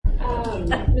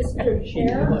Mr.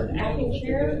 Chair, Acting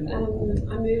Chair, I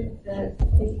move that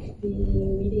the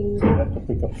meeting.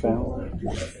 Pick up sound.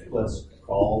 Let's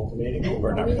call the meeting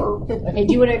over. Okay,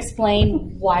 do you want to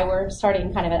explain why we're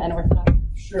starting kind of at unorthodox?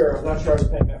 Sure, I'm not sure I was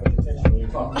paying that much attention when you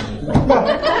talked to me.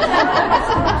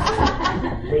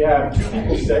 We have two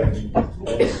people sick,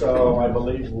 and so I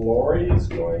believe Lori is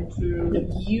going to.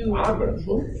 I'm going to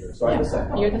floor here, so I'm the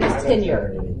second. You're the most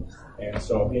tenured. And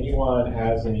so if anyone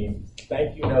has any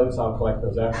thank you notes, I'll collect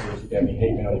those afterwards. If you have any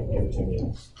hate mail, you can give it to me.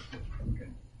 Okay.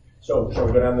 So shall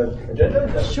we go down the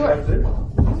agenda? Sure.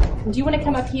 Do you want to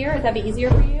come up here? Would that be easier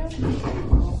for you?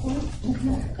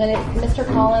 And if Mr.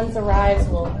 Collins arrives,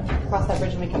 we'll cross that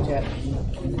bridge when we come to it.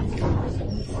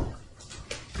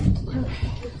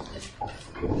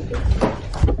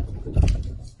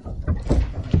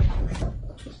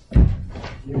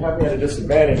 You have me at a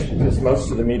disadvantage because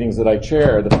most of the meetings that I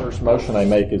chair, the first motion I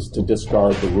make is to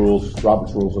discard the rules,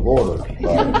 Robert's Rules of Order.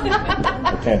 But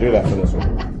I can't do that for this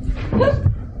one.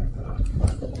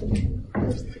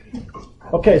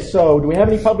 Okay, so do we have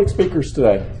any public speakers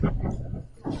today?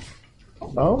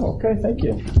 Oh, okay, thank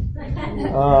you.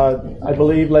 I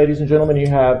believe, ladies and gentlemen, you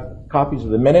have copies of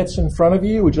the minutes in front of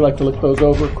you. Would you like to look those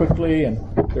over quickly? And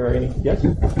if there are any, yes?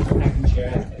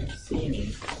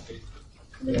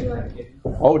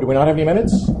 Oh, do we not have any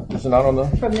minutes? Is it not on the?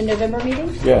 From the November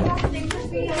meeting? Yeah.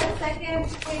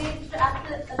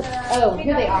 Oh,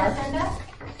 here they are.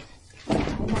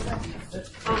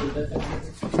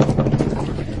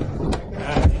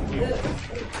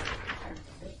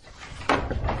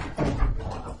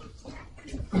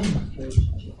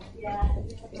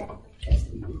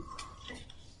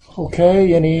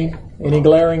 Okay, any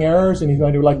glaring errors?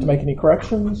 Anybody would like to make any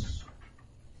corrections?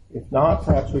 If not,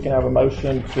 perhaps we can have a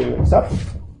motion to accept.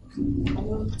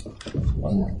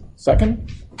 One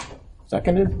second.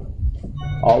 Seconded.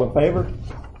 All in favor?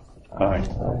 Aye.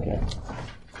 Okay.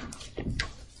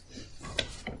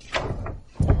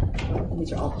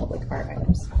 These are all public art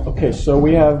items. Okay, so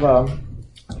we have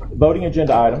voting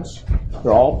agenda items.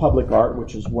 They're all public art,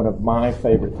 which is one of my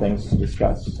favorite things to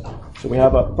discuss. So we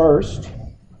have up first,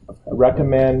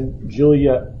 recommend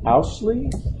Julia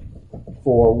Ousley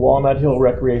for Walnut Hill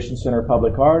Recreation Center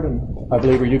Public Art, and I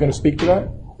believe, are you going to speak to that?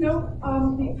 No,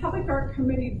 the Public Art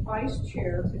Committee Vice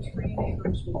Chair, Katrina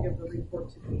Abrams, will give the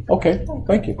report to me. Okay,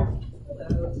 thank you.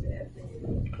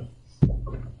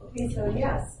 Okay, so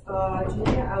yes,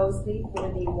 Julia Ousley for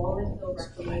the Walnut Hill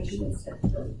Recreation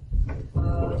Center.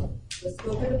 The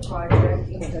scope of the project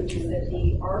includes that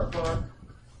the artwork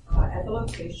at the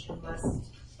location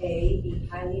must A, be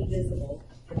highly visible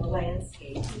in the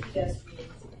landscape to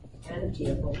pedestrians and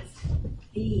vehicles,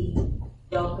 B,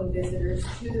 welcome visitors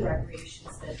to the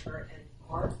recreation center and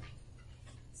park,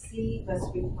 C,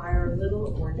 must require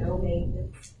little or no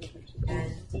maintenance,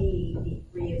 and D, be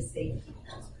free of safety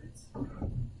hazards.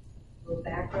 For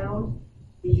background,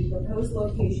 the proposed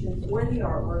location for the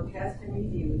artwork has been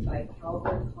reviewed by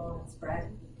Calvin Collins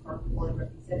Bratton, Park Board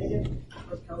Representative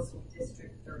for Council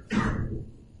District 13.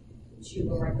 She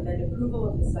will recommend approval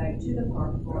of the site to the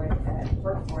Park Board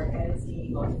at its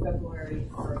meeting on February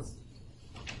 1st,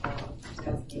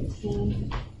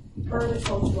 2018. Per the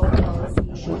cultural policy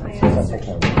plan,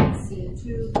 section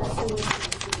C2, pursuant to the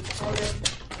city charter,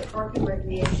 the Park and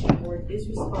Recreation Board is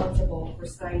responsible for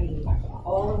citing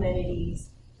all amenities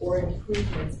or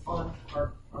improvements on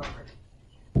park property.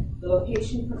 The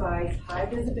location provides high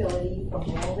visibility from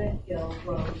Walnut Hill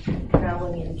Road,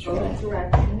 traveling in both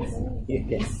directions,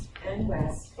 east and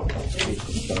west, and is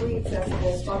easily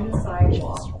accessible from the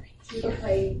sidewalk to the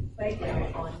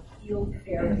playground on Field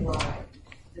Fair Drive,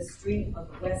 the street on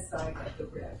the west side of the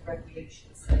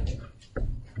recreation center.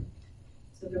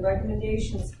 So the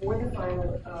recommendations for the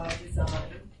final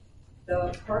design,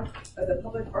 the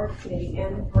Public Art Committee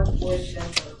and the Park Board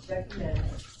member recommend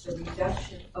the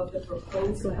reduction of the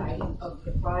proposed height of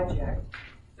the project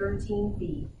 13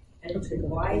 feet and to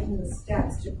widen the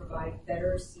steps to provide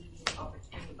better seating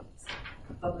opportunities.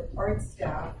 Public art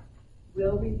staff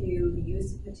will review the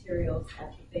use of materials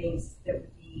at the base that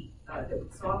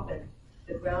would soften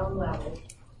the ground level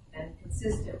and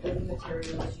consistent with the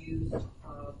materials used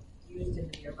in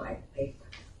the nearby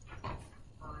playground.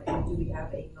 And do we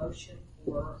have a motion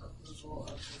for approval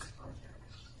of this project?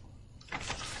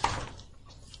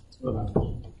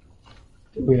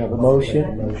 Do we have a motion?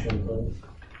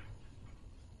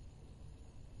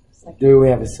 Do we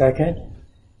have a second?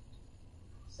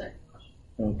 Second.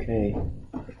 Okay.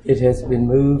 It has been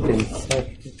moved and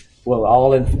seconded. Well,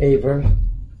 all in favor?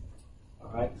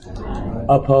 Aye.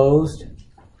 Opposed?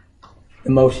 The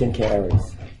motion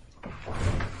carries.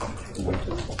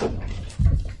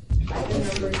 Item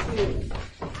number 2,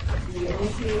 the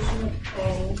Implementation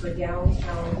planning for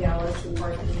downtown Dallas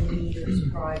parking meters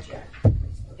project.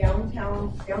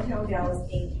 Downtown Dallas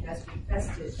Inc. has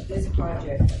requested this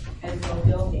project and will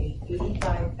donate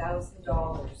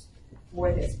 $85,000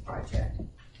 for this project.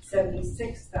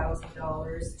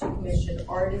 $76,000 to commission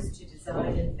artists to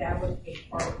design and fabricate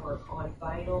artwork on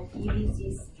vinyl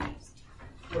PVC sleeves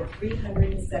for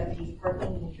 370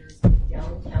 parking meters in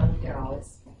downtown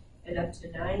Dallas, and up to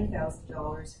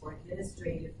 $9,000 for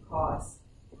administrative costs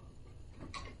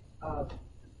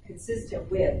consistent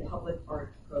with public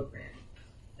art program.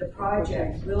 The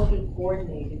project will be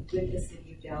coordinated with the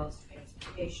City of Dallas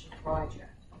Transportation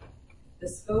Project. The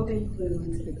scope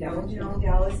includes the Downtown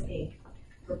Dallas Inc.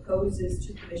 proposes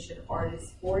to commission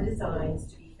artists for designs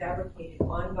to be fabricated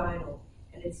on vinyl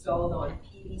and installed on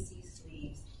PVC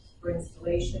sleeves for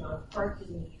installation on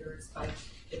parking meters by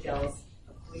the Dallas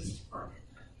Police Department.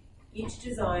 Each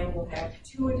design will have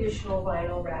 2 additional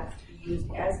vinyl wraps to be used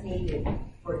as needed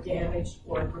for damaged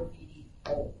or graffiti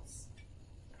poles.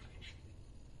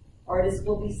 Artists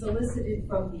will be solicited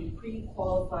from the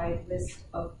pre-qualified list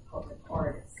of public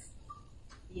artists.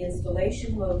 The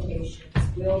installation locations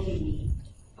will be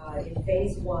in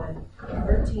Phase 1, the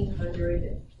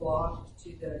 1300 block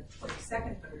to the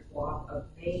 2200 block of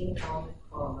Main Almond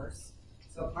Commerce,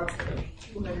 so approximately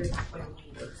 220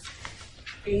 meters.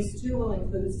 Phase 2 will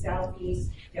include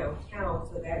southeast downtown,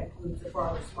 so that includes the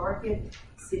Farmers Market,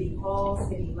 City Hall,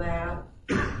 City Lab,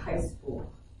 High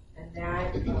School. And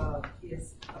that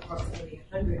is approximately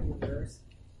 100 meters.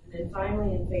 And then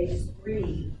finally in Phase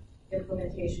 3,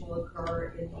 implementation will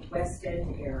occur in the West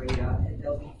End area, and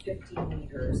there'll be 15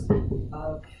 meters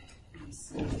of these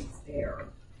sleeves there.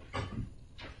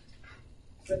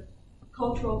 The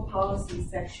Cultural Policy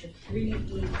Section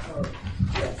 3E code,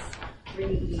 yes,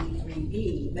 3E,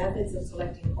 3B, methods of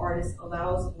selecting artists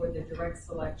allows for the direct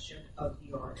selection of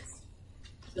the artist.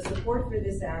 The support for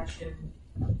this action,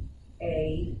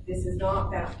 this is not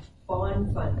that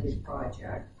bond-funded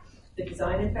project. The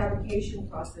design and fabrication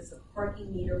process of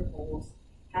parking meter poles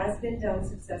has been done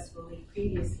successfully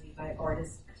previously by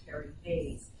artist Terry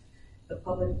Hayes. The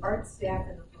public art staff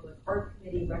and the public art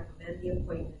committee recommend the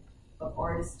appointment of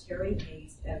artist Terry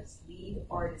Hayes as lead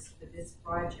artist for this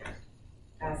project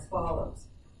as follows.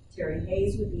 Terry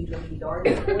Hayes would be the lead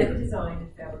artist for the design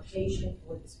and fabrication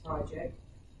for this project.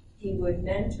 He would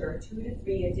mentor 2 to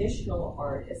 3 additional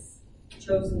artists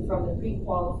chosen from the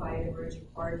pre-qualified emerging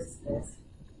artists list.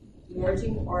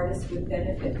 Emerging artists would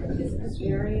benefit from his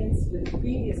experience with the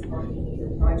previous parking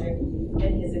meter project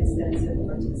and his extensive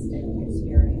artistic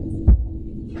experience.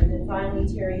 And then finally,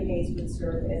 Terry Hayes would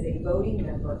serve as a voting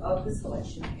member of the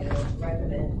selection panel to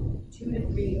recommend 2 to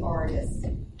 3 artists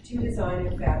to design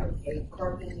and fabricate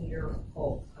parking meter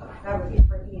poles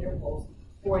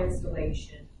for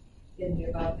installation in the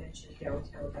above mentioned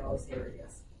downtown Dallas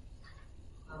areas.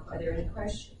 Are there any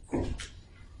questions?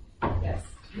 Yes.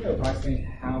 Do you know approximately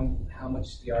how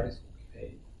much the artist will be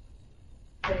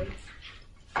paid?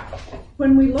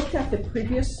 When we looked at the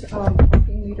previous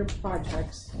parking meter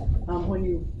projects, when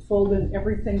you fold in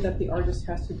everything that the artist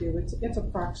has to do, it's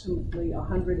approximately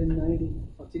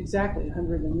exactly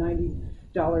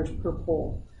 $190 per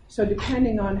pole. So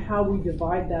depending on how we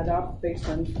divide that up based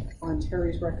on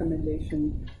Terry's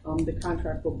recommendation, the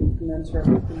contract will be commensurate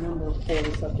with the number of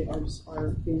poles that the artists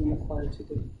are being required to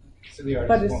do. So the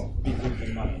artist won't be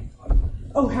losing money on.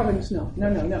 Oh heavens, no.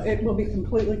 It will be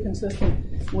completely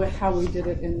consistent with how we did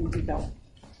it in development.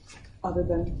 Other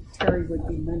than Terry would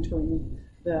be mentoring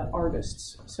the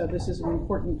artists. So this is an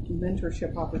important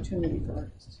mentorship opportunity for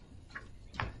artists.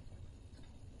 Are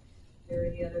there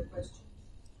any other questions?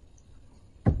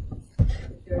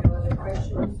 If there are no other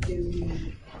questions, do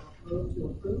we move to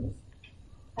approve?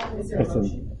 Is there a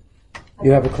motion?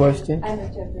 You have a question? I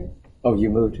move to approve. Oh, you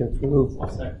moved to approve? I'll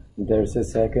second. There's a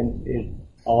second.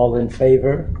 All in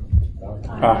favor?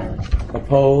 Aye.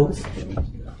 Opposed?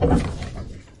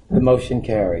 The motion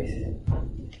carries.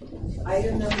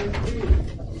 Item number 3,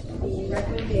 the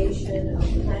recommendation of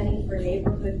planning for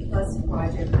Neighborhood Plus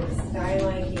project for the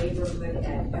Skyline neighborhood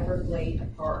at Everglade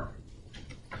Park.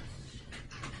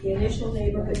 The initial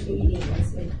neighborhood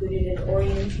meetings included an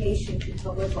orientation to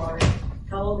public art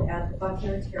held at the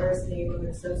Buckner Terrace Neighborhood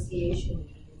Association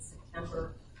meeting in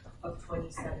September of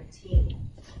 2017.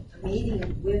 A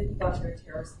meeting with Buckner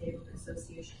Terrace Neighborhood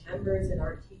Association members and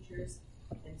art teachers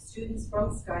and students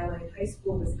from Skyline High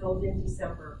School was held in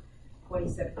December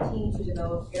 2017 to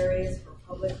develop areas for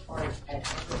public art at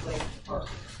Everglade Park.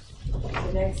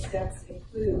 The next steps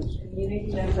include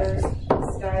community members,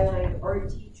 Skyline art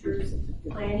teachers,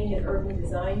 planning and urban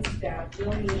design staff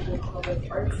will meet with public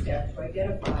art staff to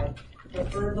identify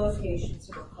preferred locations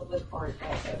for public art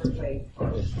at Everglade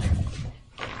Park.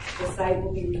 The site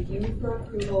will be reviewed for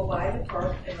approval by the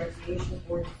Park and Recreation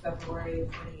Board in February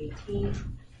of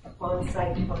 2018. Upon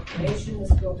site confirmation, the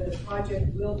scope of the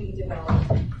project will be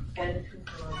developed and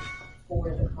confirmed for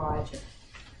the project.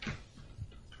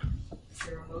 Is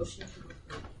there a motion to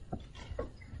approve?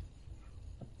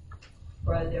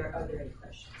 Or are there any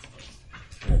questions?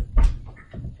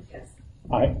 Yes.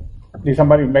 Aye. Did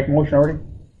somebody make a motion already?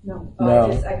 No.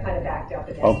 No. I kind of backed up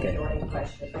and asked Okay. if there were any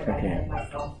questions. I got ahead of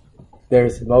myself.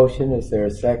 There's a motion. Is there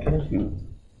a second?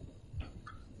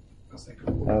 I'll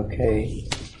second. Okay.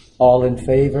 All in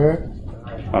favor?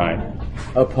 Aye.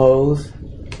 Opposed?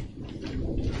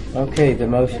 Okay, the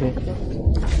motion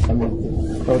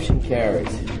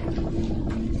carries.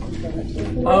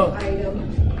 The fourth item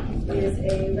is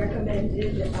a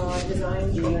recommended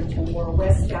design change for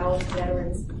West Dallas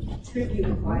Veterans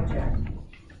Tribute Project.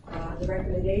 The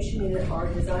recommendation are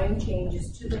design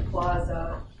changes to the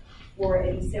plaza for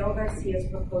Eliseo Garcia's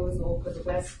proposal for the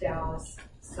West Dallas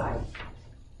site.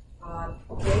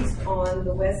 Based on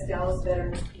the West Dallas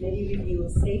Veterans Committee review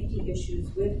of safety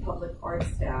issues with public art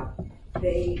staff,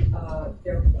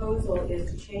 their proposal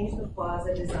is to change the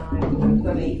plaza design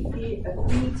from a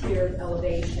three-tiered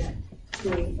elevation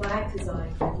to a flat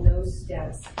design with no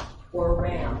steps or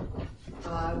ramp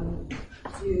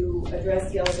to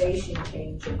address the elevation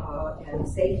change and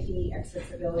safety,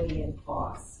 accessibility, and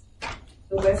costs.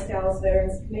 The West Dallas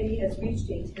Veterans Committee has reached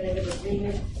a tentative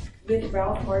agreement with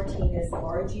Ralph Martinez of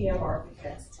RGM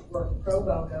Architects to work pro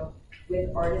bono with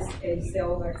artist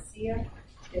Eliseo Garcia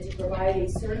and to provide a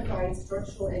certified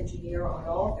structural engineer on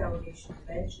all foundation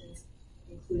dimensions,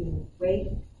 including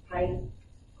weight, height,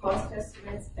 cost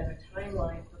estimates, and a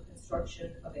timeline for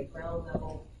construction of a ground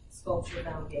level sculpture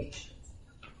foundations.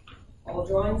 All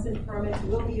drawings and permits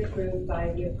will be approved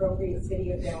by the appropriate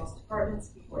City of Dallas departments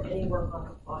before any work on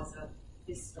the plaza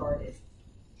is started.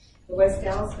 The West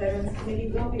Dallas Veterans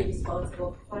Committee will be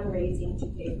responsible for fundraising to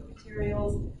pay for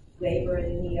materials, labor,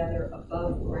 and any other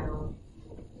above ground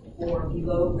or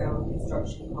below ground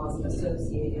construction costs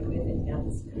associated with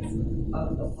enhancements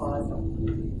of the plaza.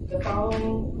 The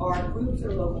following are groups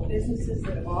or local businesses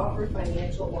that have offered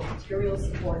financial or material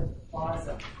support to the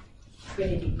plaza: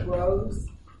 Trinity Groves,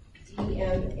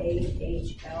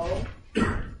 DMAHL,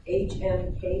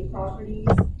 HMK Properties,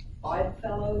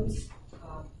 Oddfellows,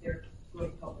 they're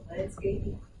doing public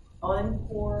landscaping,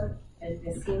 Encore, and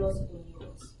Vecinos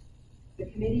Unidos. The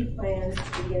committee plans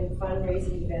to begin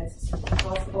fundraising events as soon as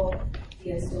possible. The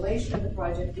installation of the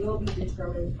project will be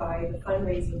determined by the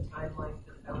fundraising timeline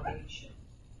for the foundation.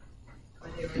 Are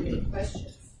there any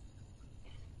questions?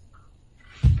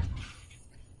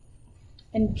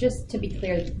 And just to be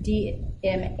clear,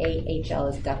 DMAHL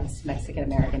is Dallas Mexican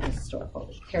American Historical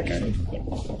Heritage,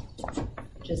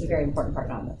 which is a very important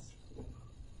part on this.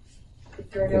 If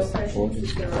there are no questions,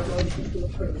 is there a motion to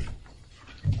approve?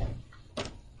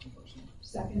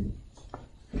 Second.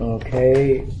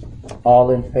 Okay.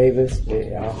 All in favor?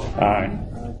 Say aye.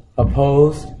 Aye.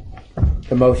 Opposed?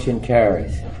 The motion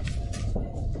carries.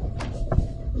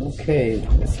 Okay,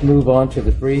 let's move on to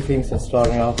the briefings and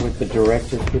starting off with the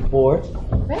director's report.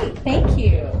 Great, thank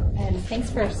you. And thanks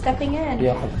for stepping in.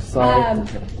 Yeah, sorry.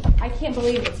 I can't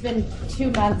believe it's been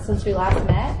 2 months since we last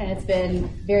met, and it's been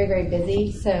very, very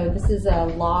busy. So this is a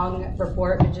long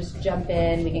report, but just jump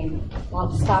in. I'll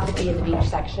just stop at the end of each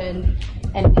section,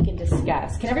 and we can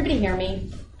discuss. Can everybody hear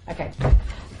me? Okay.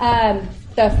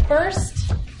 The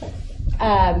first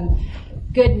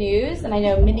good news, and I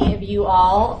know many of you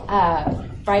all,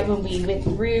 right when we went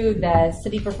through the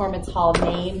City Performance Hall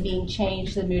name being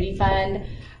changed to the Moody Fund,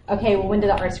 okay, well, when do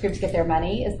the arts groups get their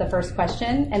money is the first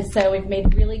question. And so we've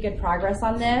made really good progress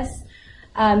on this.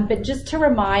 But just to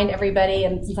remind everybody,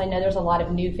 and since I know there's a lot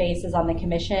of new faces on the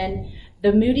commission,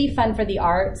 the Moody Fund for the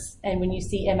Arts, and when you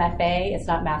see MFA, it's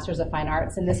not Masters of Fine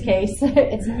Arts in this case,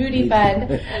 it's Moody Fund.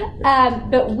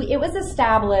 It was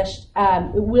established,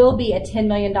 it will be a $10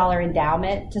 million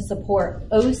endowment to support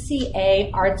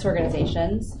OCA arts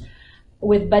organizations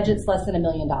with budgets less than $1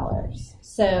 million.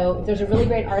 So if there's a really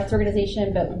great arts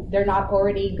organization, but they're not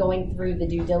already going through the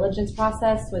due diligence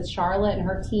process with Charlotte and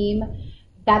her team,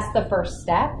 that's the first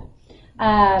step.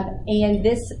 And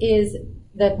this is,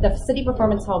 the City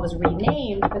Performance Hall was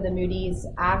renamed for the Moody's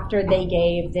after they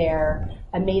gave their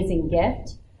amazing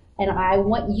gift. And I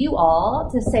want you all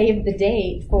to save the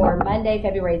date for Monday,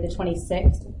 February the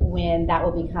 26th, when that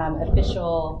will become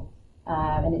official,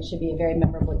 and it should be a very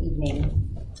memorable evening.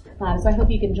 So I hope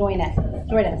you can join us.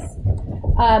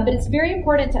 But it's very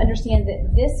important to understand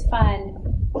that this fund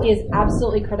is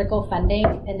absolutely critical funding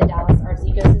in the Dallas arts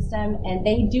ecosystem, and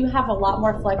they do have a lot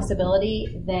more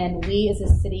flexibility than we as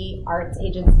a city arts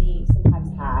agency sometimes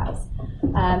has.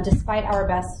 Despite our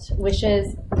best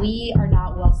wishes, we are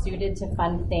not well suited to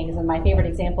fund things, and my favorite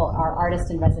example are artist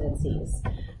in residencies,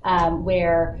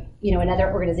 where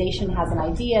another organization has an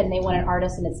idea and they want an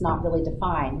artist and it's not really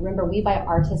defined. Remember, we buy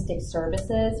artistic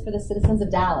services for the citizens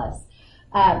of Dallas.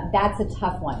 That's a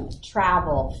tough one.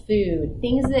 Travel, food,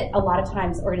 things that a lot of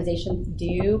times organizations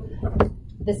do.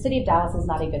 The city of Dallas is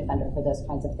not a good funder for those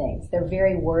kinds of things. They're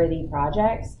very worthy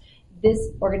projects. This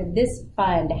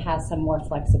fund has some more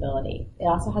flexibility. It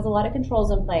also has a lot of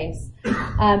controls in place.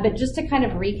 But just to kind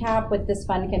of recap what this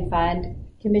fund can fund: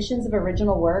 commissions of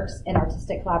original works and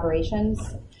artistic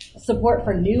collaborations, support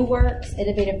for new works,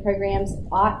 innovative programs,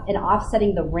 and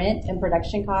offsetting the rent and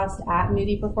production costs at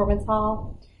Moody Performance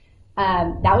Hall.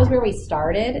 That was where we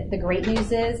started. The great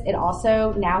news is it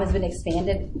also now has been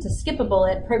expanded to skip a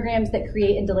bullet, programs that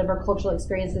create and deliver cultural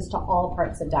experiences to all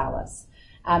parts of Dallas.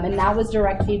 And that was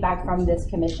direct feedback from this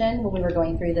commission when we were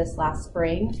going through this last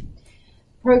spring.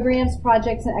 Programs,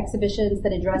 projects, and exhibitions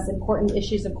that address important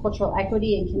issues of cultural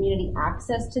equity and community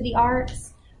access to the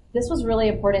arts. This was really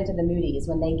important to the Moody's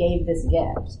when they gave this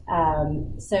gift.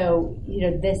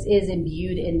 This is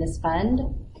imbued in this fund.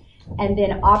 And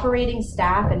then operating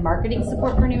staff and marketing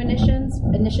support for new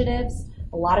initiatives.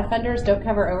 A lot of funders don't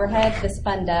cover overhead. This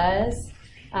fund does.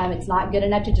 It's not good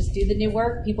enough to just do the new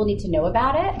work. People need to know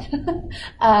about it.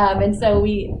 And so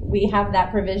we have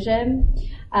that provision.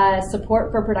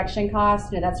 Support for production costs.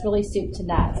 That's really soup to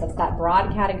nuts. That's that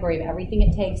broad category of everything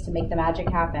it takes to make the magic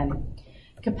happen.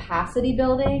 Capacity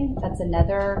building. That's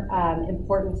another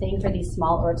important thing for these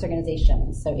small arts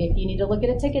organizations. So if you need to look at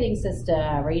a ticketing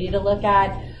system, or you need to look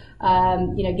at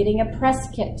getting a press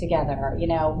kit together,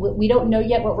 we don't know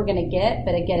yet what we're going to get,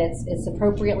 but again, it's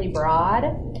appropriately broad.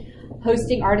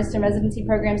 Hosting artist and residency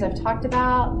programs I've talked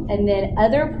about, and then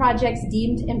other projects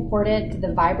deemed important to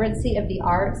the vibrancy of the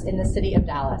arts in the city of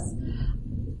Dallas.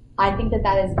 I think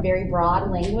that is very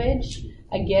broad language.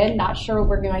 Again, not sure what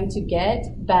we're going to get,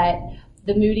 but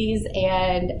the Moody's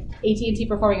and AT&T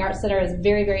Performing Arts Center is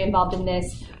very, very involved in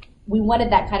this. We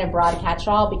wanted that kind of broad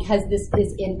catch-all because this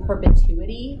is in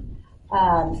perpetuity.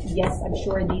 Yes, I'm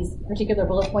sure these particular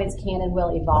bullet points can and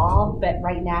will evolve, but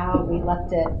right now we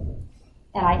left it.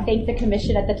 And I thank the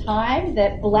commission at the time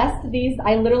that blessed these.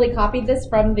 I literally copied this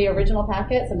from the original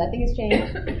packet, so nothing has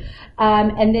changed.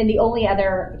 And then the only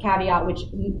other caveat, which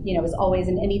is always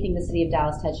in anything the city of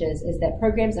Dallas touches, is that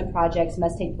programs and projects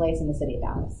must take place in the city of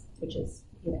Dallas, which is,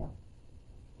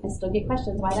 I still get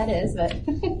questions why that is, but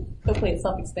hopefully it's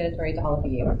self-explanatory to all of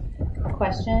you.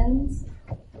 Questions?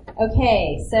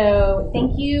 Okay, so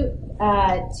thank you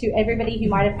to everybody who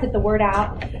might have put the word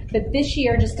out. But this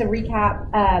year, just to recap,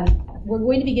 we're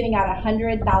going to be giving out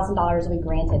 $100,000 we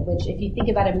granted, which if you think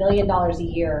about $1 million a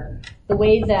year, the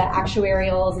way the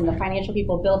actuarials and the financial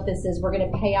people built this is we're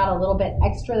going to pay out a little bit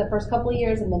extra the first couple of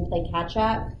years and then play catch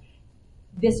up.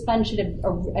 This fund should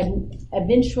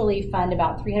eventually fund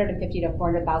about $350,000 to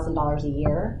 $400,000 a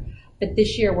year. But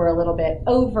this year we're a little bit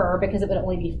over because it would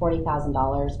only be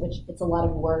 $40,000, which it's a lot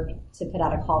of work to put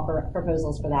out a call for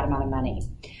proposals for that amount of money.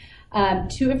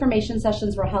 2 information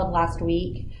sessions were held last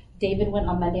week. David went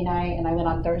on Monday night and I went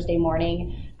on Thursday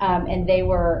morning, and they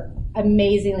were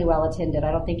amazingly well attended.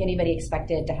 I don't think anybody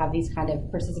expected to have these kind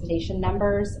of participation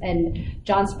numbers. And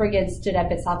John Spriggins stood up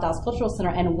at South Dallas Cultural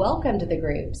Center and welcomed the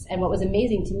groups. And what was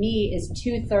amazing to me is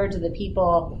 2/3 of the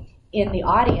people in the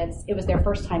audience, it was their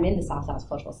first time into South Dallas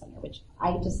Cultural Center, which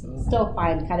I just still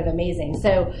find kind of amazing.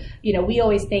 So, we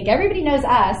always think everybody knows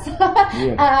us,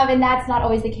 and that's not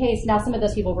always the case. Now, some of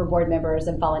those people were board members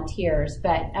and volunteers,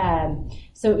 but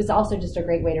so it was also just a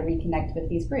great way to reconnect with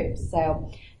these groups. So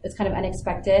it's kind of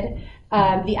unexpected.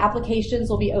 The applications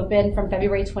will be open from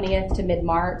February 20th to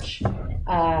mid-March.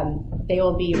 They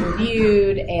will be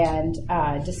reviewed and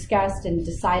discussed and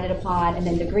decided upon, and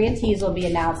then the grantees will be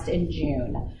announced in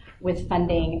June, with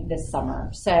funding this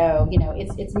summer. So,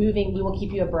 it's moving. We will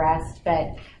keep you abreast,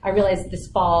 but I realized this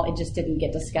fall it just didn't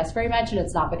get discussed very much, and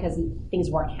it's not because things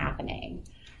weren't happening.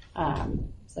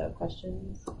 So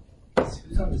questions?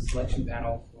 Who's on the selection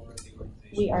panel for the organization?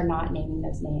 We are not naming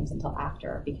those names until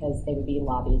after because they would be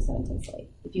lobbied so intensely.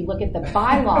 If you look at the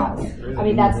bylaws, I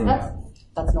mean, that's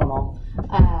normal.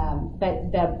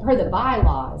 But per the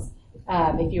bylaws,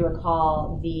 if you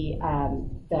recall, the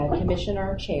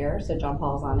commissioner chair, so John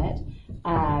Paul's on it,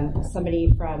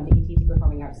 somebody from the AT&T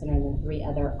Performing Arts Center, and then 3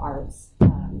 other arts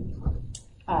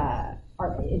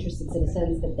interested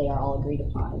citizens that they are all agreed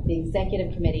upon. The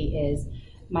executive committee is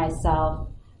myself,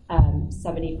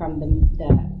 somebody from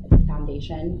the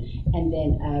foundation, and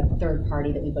then a third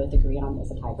party that we both agree on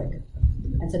as a tiebreaker.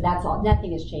 And so that's all.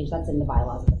 Nothing has changed. That's in the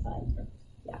bylaws of the fund.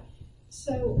 Yeah.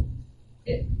 So,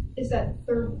 is that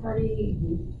third party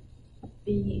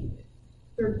the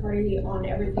third party on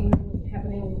everything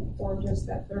happening, or just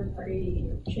that third party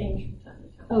change from time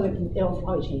to time? Oh, it'll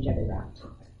always change every round.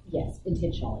 Yes,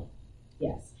 intentionally.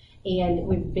 Yes. And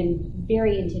we've been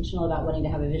very intentional about wanting to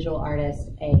have a visual artist,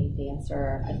 a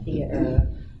dancer, a theater,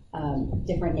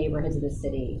 different neighborhoods of the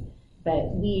city.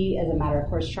 But we, as a matter of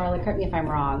course, Charlotte, correct me if I'm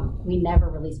wrong, we never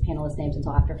release panelist names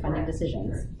until after funding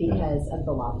decisions because of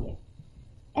the lobbying.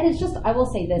 And it's just, I will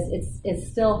say this, it's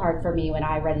still hard for me when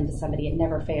I run into somebody, it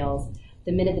never fails.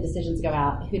 The minute the decisions go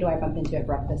out, who do I bump into at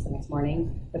breakfast the next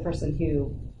morning? The person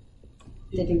who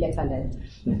didn't get funded.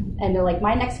 And they're like,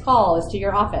 my next call is to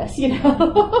your office, you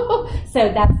know? So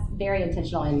that's very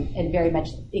intentional and very much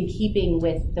in keeping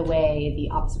with the way the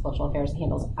Office of Cultural Affairs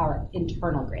handles our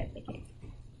internal grant making.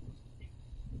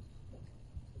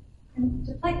 And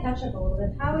to play catch up a little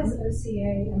bit, how is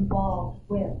OCA involved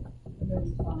with the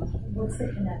movie fund? What's the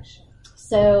connection?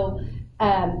 So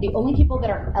the only people that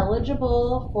are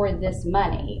eligible for this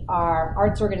money are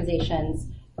arts organizations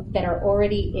that are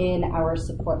already in our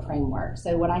support framework.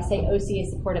 So when I say OCA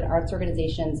supported arts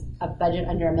organizations, a budget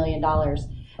under $1 million,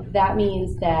 that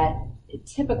means that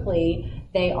typically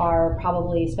they are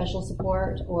probably special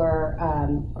support or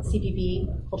CPP,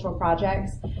 cultural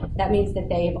projects. That means that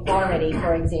they've already,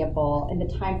 for example, in the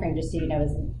time frame, just so you know,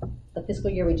 is the fiscal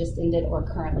year we just ended or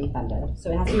currently funded. So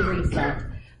it has to be recent.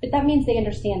 But that means they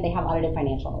understand they have audited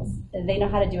financials. They know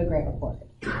how to do a grant report.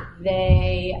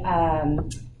 They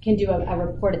can do a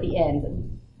report at the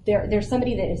end. There's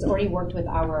somebody that has already worked with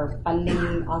our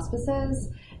funding auspices,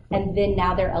 and then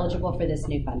now they're eligible for this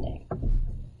new funding.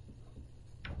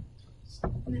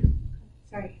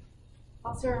 Sorry.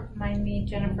 Also remind me,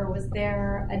 Jennifer, was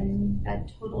there a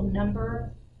total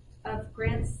number of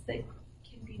grants that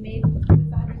can be made with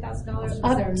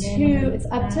 $100,000? It's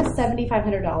up to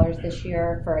 $7,500 this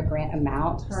year for a grant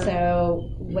amount. So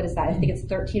what is that? I think it's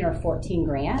 13 or 14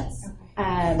 grants. Okay.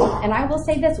 And I will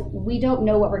say this, we don't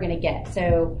know what we're going to get.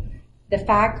 So the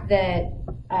fact that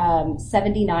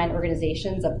 79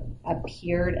 organizations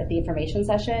appeared at the information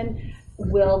session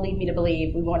will lead me to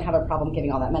believe we won't have a problem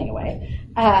giving all that money away.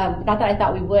 Not that I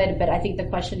thought we would, but I think the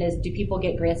question is, do people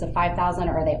get grants of $5,000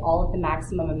 or are they all at the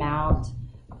maximum amount?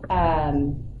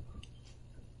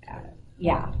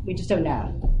 Yeah, we just don't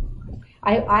know.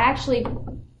 I'll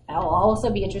also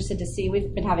be interested to see,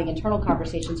 we've been having internal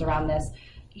conversations around this,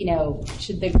 you know,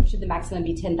 should the maximum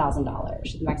be $10,000?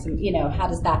 Should the maximum, you know, how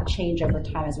does that change over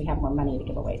time as we have more money to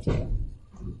give away to?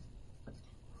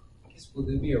 I guess, will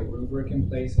there be a rubric in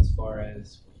place as far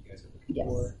as what you guys are looking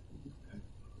for?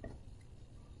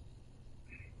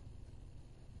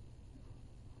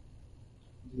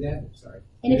 Do that? Sorry.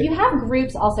 And if you have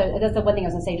groups also, that's the one thing I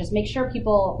was going to say, just make sure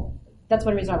people, that's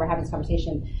one reason why we're having this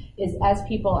conversation, is as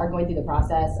people are going through the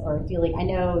process or feeling, I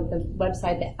know the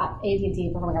website, the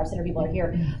AT&T Performing Arts Center people are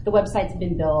here, the website's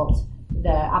been built, the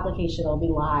application will be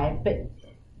live, but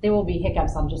there will be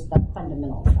hiccups on just the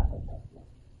fundamental stuff.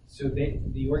 So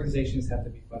the organizations have to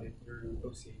be funded through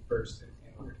OCA first in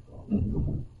order to go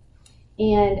on.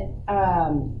 And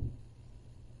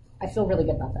I feel really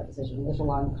good about that decision. There's a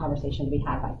long conversation to be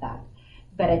had about that.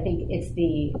 But I think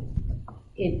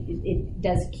it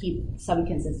does keep some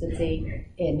consistency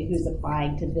in who's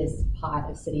applying to this pot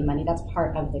of city money. That's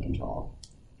part of the control,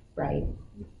 right?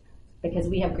 Because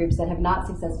we have groups that have not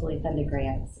successfully funded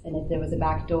grants. And if there was a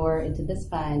backdoor into this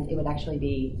fund, it would actually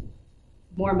be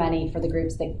more money for the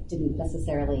groups that didn't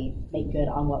necessarily make good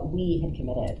on what we had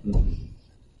committed.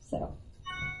 So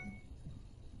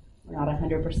we're not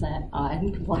 100%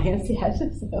 on compliance yet,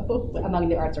 so among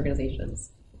the arts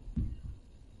organizations.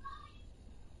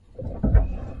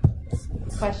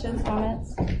 Questions,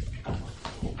 comments?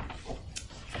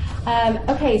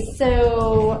 Okay,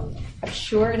 so I'm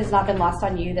sure it has not been lost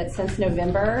on you that since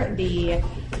November, the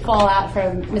fallout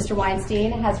from Mr.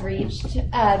 Weinstein has reached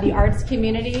the arts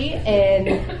community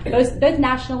in both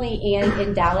nationally and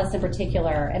in Dallas in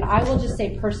particular. And I will just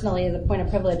say personally, as a point of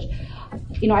privilege,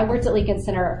 you know, I worked at Lincoln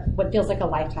Center what feels like a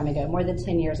lifetime ago, more than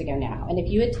 10 years ago now. And if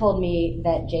you had told me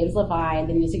that James Levine,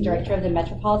 the music director of the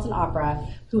Metropolitan Opera,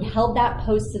 who held that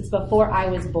post since before I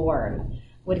was born,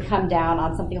 would come down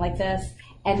on something like this,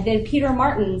 and then Peter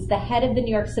Martins, the head of the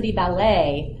New York City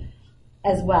Ballet,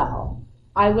 as well,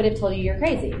 I would have told you you're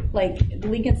crazy. Like,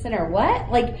 Lincoln Center, what?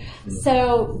 Like,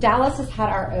 so Dallas has had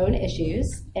our own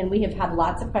issues, and we have had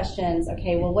lots of questions.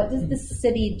 Okay, well, what does the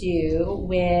city do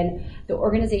when the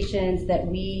organizations that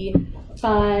we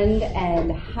fund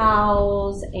and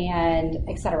house and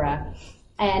et cetera,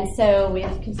 And so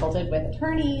we've consulted with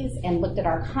attorneys and looked at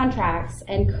our contracts,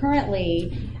 and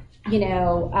currently,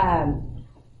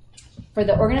 for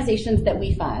the organizations that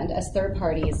we fund as third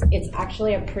parties, it's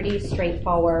actually a pretty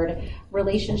straightforward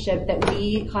relationship that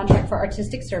we contract for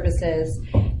artistic services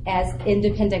as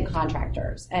independent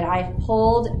contractors. And I've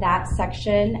pulled that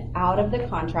section out of the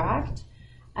contract.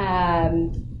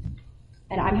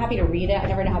 And I'm happy to read it. I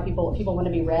never know how people want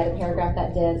to be read a paragraph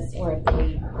that dense or if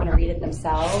they want to read it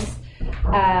themselves.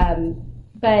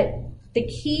 But the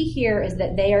key here is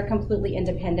that they are completely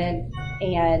independent,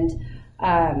 and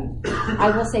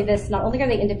I will say this, not only are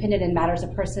they independent in matters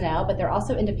of personnel, but they're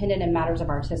also independent in matters of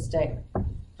artistic,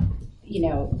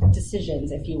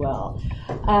 decisions, if you will.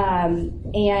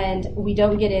 And we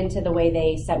don't get into the way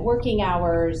they set working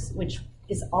hours, which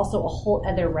is also a whole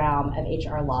other realm of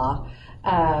HR law.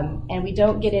 And we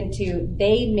don't get into,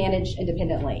 they manage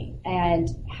independently. And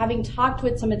having talked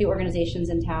with some of the organizations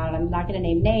in town, and I'm not going to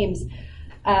name names,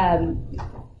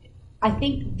 I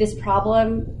think this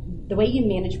problem, the way you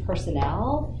manage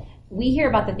personnel, we hear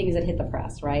about the things that hit the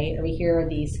press, right? Or we hear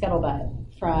the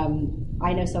scuttlebutt from,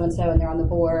 I know so-and-so and they're on the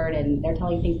board and they're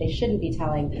telling things they shouldn't be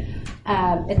telling.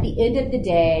 At the end of the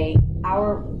day,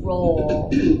 our role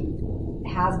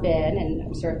has been, and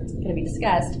I'm sure it's going to be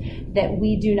discussed, that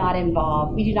we do not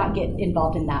get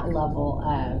involved in that level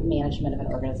of management of an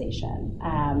organization.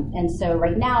 And so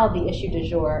right now the issue du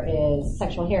jour is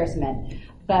sexual harassment.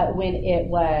 But when it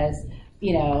was,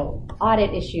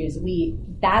 audit issues,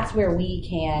 that's where we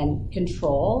can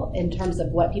control in terms of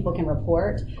what people can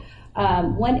report.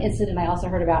 One incident I also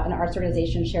heard about, an arts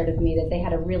organization shared with me that they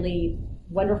had a really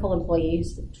wonderful employee,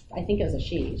 I think it was a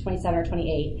she, 27 or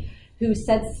 28, who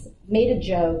made a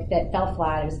joke that fell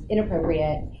flat, it was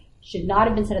inappropriate, should not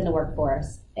have been said in the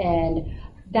workforce. And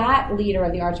that leader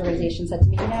of the arts organization said to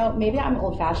me, maybe I'm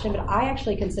old-fashioned, but I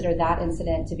actually consider that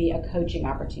incident to be a coaching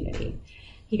opportunity.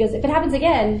 He goes, if it happens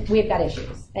again, we've got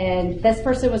issues. And this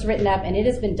person was written up and it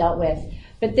has been dealt with.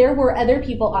 But there were other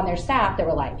people on their staff that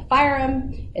were like, fire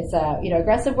him. It's a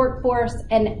aggressive workforce.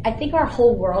 And I think our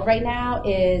whole world right now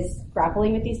is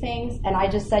grappling with these things. And I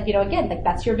just said, again,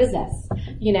 that's your business,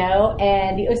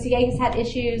 and the OCA has had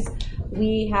issues.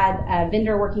 We had a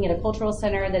vendor working at a cultural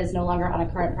center that is no longer on a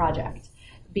current project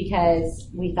because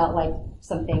we felt like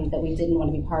something that we didn't want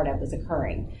to be part of was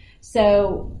occurring.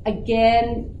 So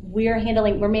again, we're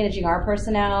managing our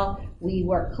personnel. We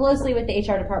work closely with the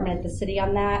HR department at the city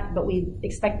on that, but we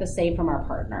expect the same from our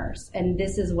partners. And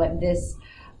this is what this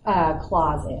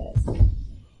clause is.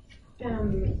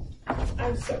 I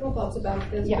have several thoughts about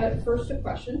this, but first a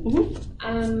question.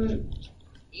 Mm-hmm.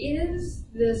 Is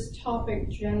this topic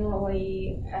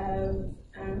generally of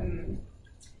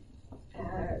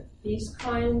these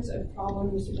kinds of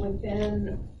problems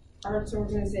within arts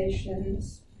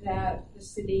organizations that the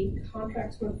city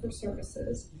contracts with for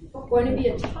services going to be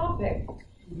a topic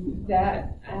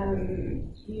that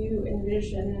you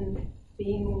envision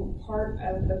being part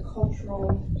of the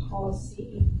cultural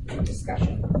policy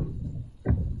discussion?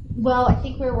 Well, I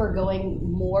think where we're going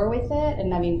more with it,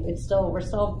 and we're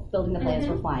still building the plans,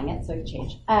 we're flying it, so it could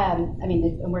change.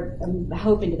 I'm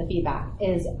hoping to the feedback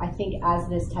is, I think as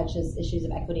this touches issues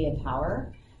of equity and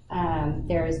power,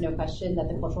 there is no question that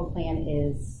the cultural plan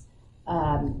is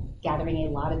gathering a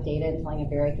lot of data and telling a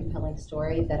very compelling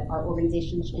story that our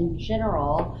organizations in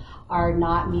general are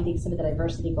not meeting some of the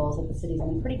diversity goals that the city's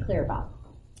been pretty clear about.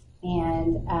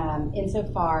 And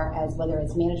insofar as whether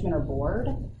it's management or board,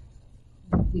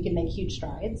 we can make huge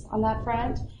strides on that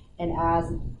front. And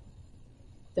as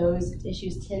those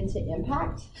issues tend to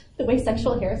impact the way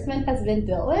sexual harassment has been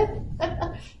dealt with,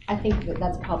 I think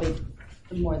that's probably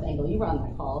more the angle. You were on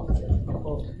that call a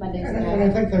couple Mondays ago. And I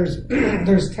think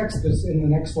there's text that's in the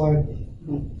next slide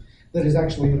that is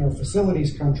actually in our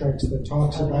facilities contracts that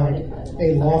talks about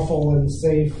a lawful and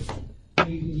safe.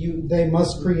 They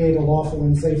must create a lawful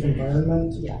and safe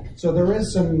environment. Yeah. So there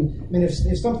is some.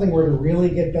 If something were to really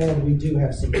get bad, we do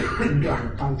have some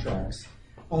contracts.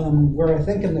 Where I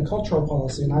think in the cultural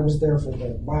policy, and I was there for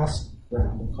the last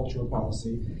round of cultural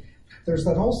policy, there's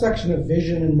that whole section of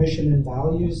vision and mission and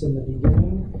values in the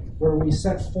beginning where we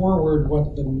set forward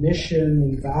what the mission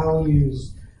and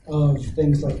values of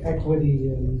things like equity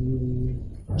and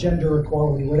gender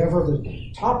equality, whatever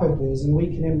the topic is, and we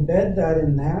can embed that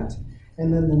in that.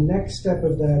 And then the next step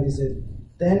of that is it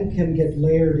then can get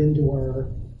layered into our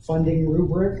funding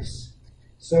rubrics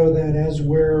so that as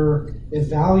we're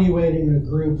evaluating a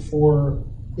group for,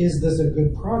 is this a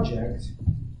good project,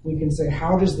 we can say,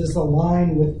 how does this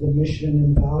align with the mission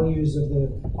and values of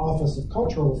the Office of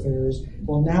Cultural Affairs?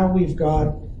 Well, now we've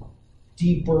got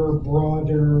deeper,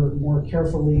 broader, more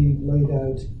carefully laid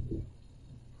out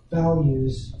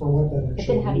values for what that But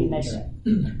actually then how do you means. measure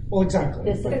it? Well,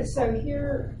 exactly. Okay, so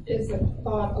here is a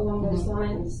thought along those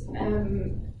lines.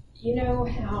 You know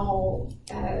how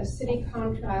city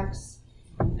contracts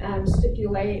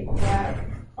stipulate that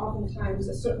oftentimes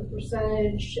a certain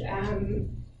percentage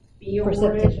be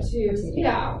awarded to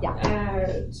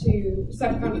to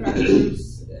subcontractors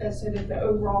so that the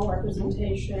overall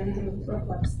representation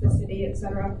reflects the city,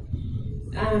 etc.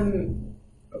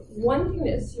 One thing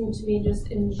that seemed to me, just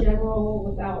in general,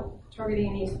 without targeting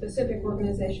any specific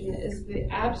organization, is the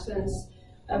absence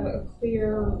of a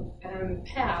clear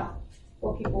path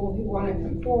for people who want to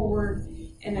come forward,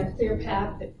 and a clear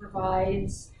path that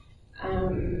provides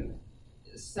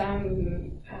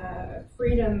some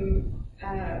freedom,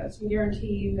 some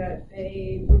guarantee that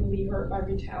they wouldn't be hurt by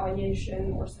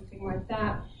retaliation or something like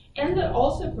that, and that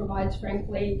also provides,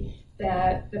 frankly,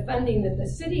 that the funding that the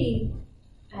city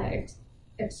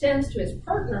extends to its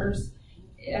partners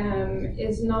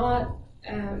is not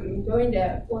going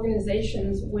to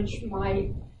organizations which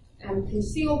might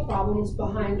conceal problems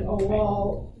behind a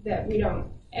wall that we don't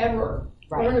ever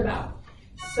learn about.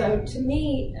 So to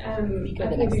me, I think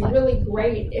it'd be really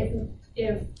great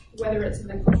if whether it's in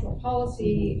the cultural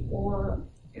policy or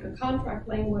in the contract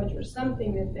language or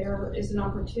something, that there is an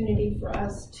opportunity for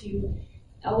us to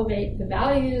elevate the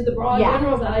values, the broad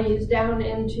general values, down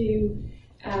into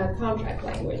contract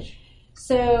language.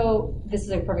 So this is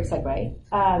a perfect segue.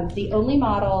 The only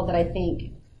model that I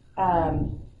think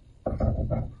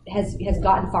has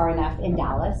gotten far enough in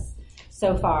Dallas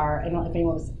so far, I don't know if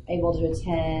anyone was able to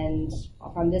attend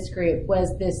from this group,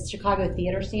 was this Chicago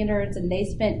Theater Standards, and they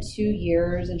spent 2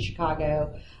 years in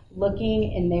Chicago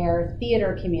looking in their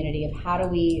theater community of how do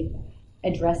we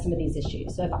address some of these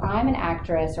issues. So if I'm an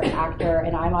actress or actor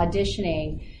and I'm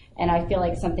auditioning and I feel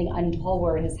like something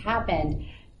untoward has happened,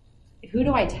 who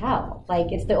do I tell?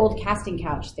 Like, it's the old casting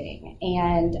couch thing.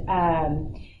 And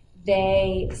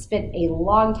they spent a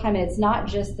long time, and it's not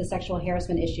just the sexual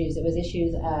harassment issues. It was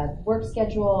issues of work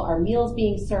schedule, our meals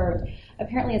being served.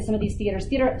 Apparently in some of these theaters,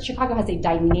 Chicago has a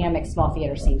dynamic small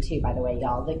theater scene too, by the way,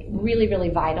 y'all. Like, really, really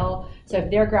vital. So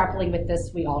if they're grappling with this,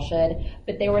 we all should.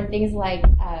 But there were things like,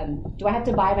 do I have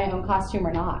to buy my own costume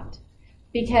or not?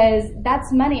 Because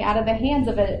that's money out of the hands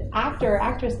of an actor or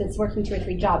actress that's working 2 or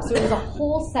 3 jobs. So it was a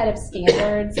whole set of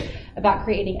standards about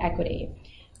creating equity.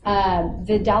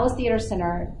 The Dallas Theater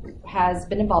Center has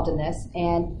been involved in this,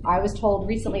 and I was told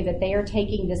recently that they are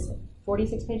taking this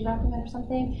 46-page document or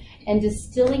something and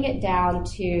distilling it down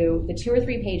to the 2 or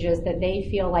 3 pages that they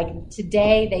feel like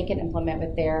today they can implement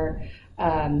with their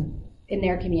in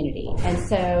their community. And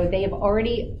so they have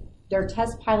already, they're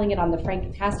test piling it on the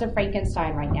cast of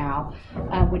Frankenstein right now,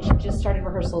 which just started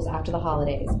rehearsals after the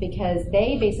holidays, because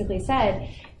they basically said,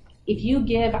 if you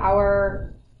give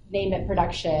our Name It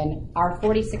production our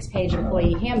 46-page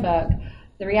employee handbook,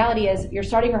 the reality is you're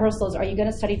starting rehearsals. Are you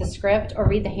going to study the script or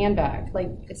read the handbook? Like,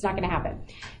 it's not going to happen.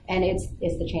 And it's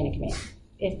the chain of command.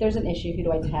 If there's an issue, who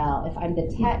do I tell? If I'm the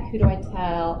tech, who do I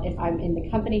tell? If I'm in the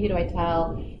company, who do I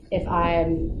tell? If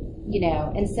I'm,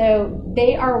 and so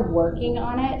they are working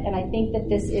on it. And I think that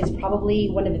this is probably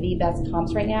one of the best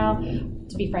comps right now.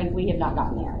 To be frank, we have not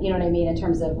gotten there. You know what I mean? In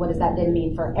terms of what does that then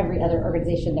mean for every other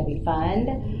organization that we fund?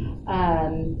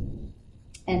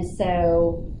 And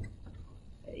so,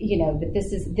 but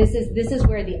this is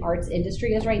where the arts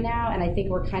industry is right now, and I think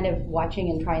we're kind of watching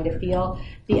and trying to feel.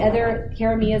 The other,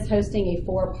 Cara Mia is hosting a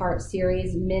 4-part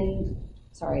series, Women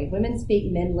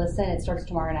Speak, Men Listen. It starts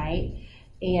tomorrow night,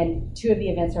 and 2 of the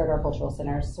events are at our cultural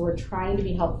centers. So we're trying to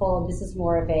be helpful. This is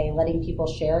more of a letting people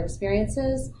share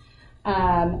experiences.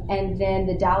 And then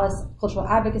the Dallas Cultural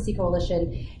Advocacy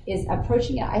Coalition is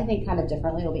approaching it, I think, kind of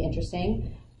differently. It'll be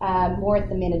interesting. More at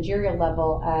the managerial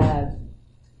level of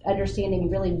understanding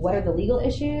really what are the legal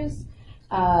issues,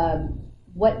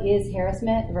 what is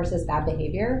harassment versus bad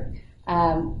behavior,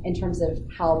 in terms of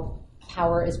how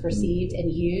power is perceived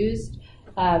and used.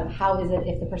 How is it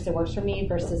if the person works for me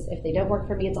versus if they don't work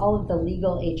for me? It's all of the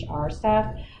legal HR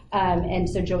stuff. And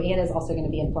so Joanna is also going to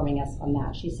be informing us on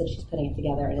that. She said she's putting it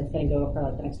together, and it's going to go for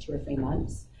like the next 2 or 3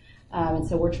 months. And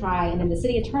so we're trying, and then the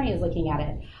city attorney is looking at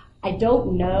it. I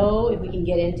don't know if we can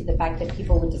get into the fact that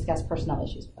people would discuss personnel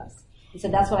issues with us. And so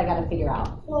that's what I got to figure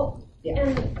out. Well,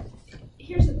 and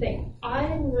here's the thing.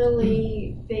 I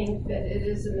really think that it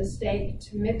is a mistake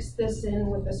to mix this in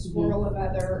with a swirl of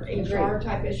other HR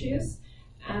type issues.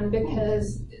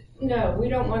 Because no, we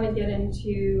don't want to get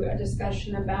into a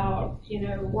discussion about,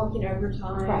 working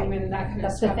overtime and that kind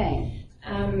of stuff. That's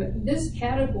the thing. This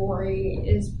category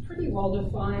is pretty well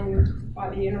defined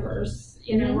by the universe,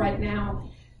 right now.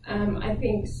 I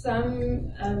think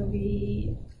some of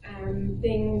the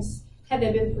things had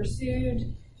they been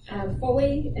pursued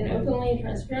fully and openly and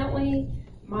transparently,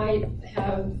 might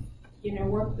have,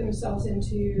 worked themselves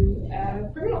into a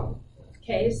criminal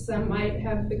case. Some might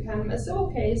have become a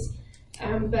civil case.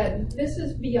 But this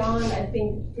is beyond, I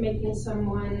think, making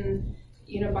someone,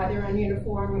 buy their own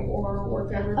uniform or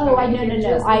work overtime. Oh, no.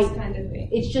 Kind of thing.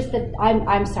 It's just that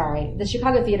I'm sorry. The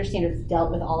Chicago Theater Standards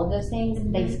dealt with all of those things.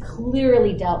 Mm-hmm. They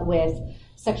clearly dealt with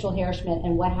sexual harassment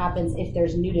and what happens if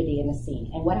there's nudity in the scene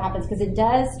and what happens, because it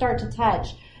does start to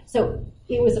touch. So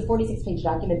it was a 46-page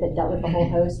document that dealt with the whole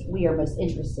host. We are most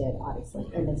interested, obviously,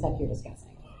 in the stuff you're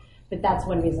discussing. But that's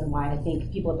one reason why I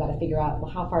think people have got to figure out,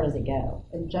 well, how far does it go?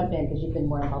 And jump in, because you've been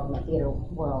more involved in the theater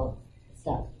world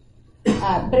stuff.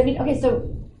 But I mean, okay,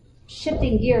 so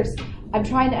shifting gears, I'm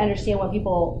trying to understand what the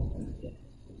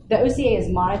OCA is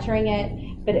monitoring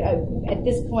it, but at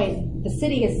this point, the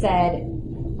city has said,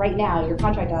 right now, your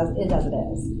contract is as it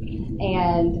is.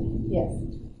 And, yes.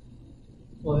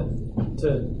 Well,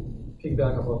 to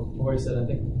piggyback off what Lori said, I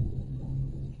think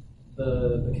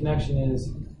the connection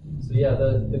is, so yeah,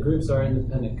 the groups are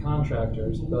independent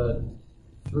contractors, but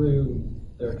through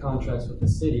their contracts with the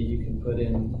city, you can put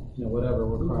in, whatever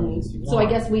requirements you want. So I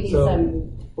guess we need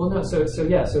some. Well, no. So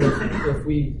if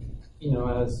we,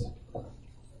 as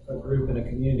a group in a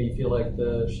community, feel like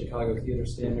the Chicago Theater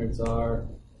Standards are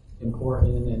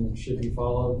important and should be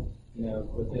followed,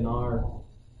 within our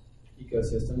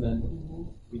ecosystem, then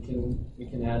we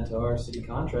can add to our city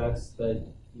contracts that,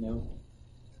 if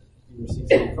you receive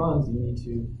city funds, you need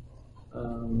to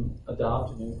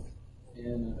adopt and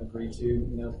agree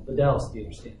to, the Dallas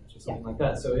Theater Standards or something like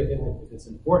that. So if it's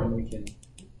important, we can do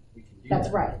That's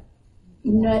that. right.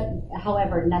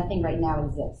 However, nothing right now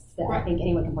exists that I think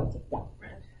anyone can point to. Yeah.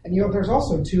 And there's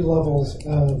also two levels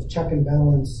of check and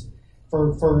balance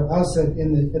for us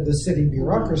in the city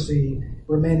bureaucracy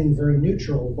remaining very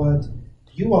neutral. But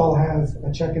you all have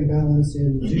a check and balance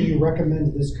in, do you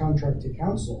recommend this contract to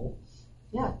council?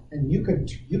 Yeah. And you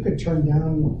could turn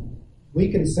down. We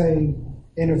can say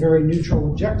in a very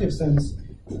neutral, objective sense,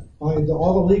 by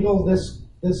all the legal, this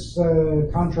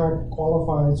contract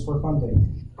qualifies for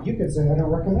funding. You could say, I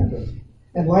don't recommend it.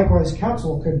 And likewise,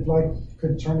 council could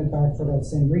turn it back for that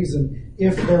same reason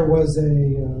if there was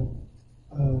an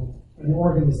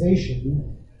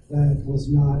organization that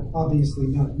was obviously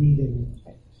not meeting.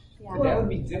 Yeah. But that would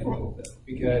be difficult though,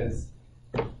 because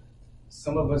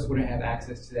some of us wouldn't have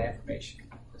access to that information.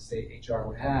 Let's say HR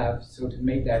would have. So to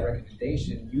make that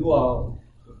recommendation, you all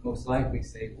would most likely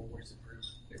say, well, where's the proof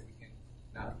that we can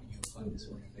not fund this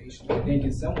organization? I think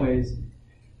in some ways,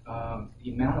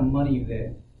 the amount of money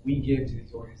that we give to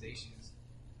these organizations,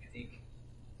 I think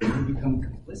we become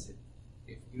complicit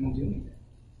if we don't do anything.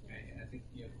 Right? And I think,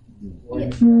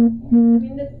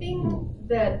 the thing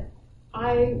that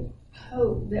I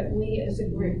hope that we as a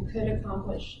group could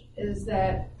accomplish is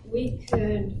that we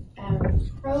could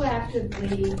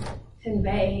proactively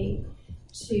convey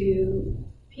to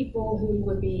people who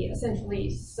would be essentially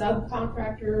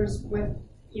subcontractors with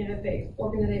the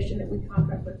organization that we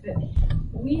contract with, that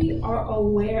we are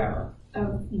aware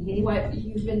of what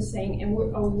you've been saying, and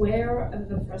we're aware of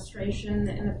the frustration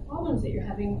and the problems that you're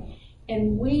having,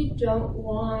 and we don't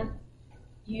want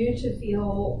you to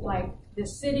feel like the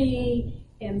city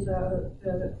and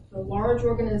the large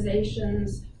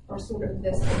organizations are sort of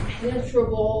this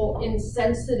impenetrable,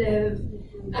 insensitive,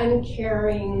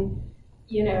 uncaring,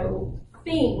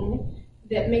 thing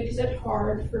that makes it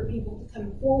hard for people to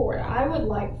come forward. I would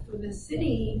like for the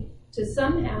city to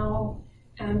somehow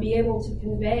be able to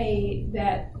convey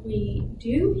that we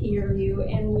do hear you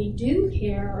and we do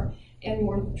care, and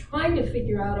we're trying to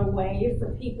figure out a way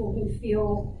for people who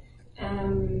feel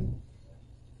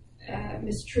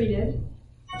mistreated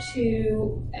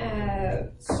to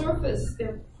surface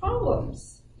their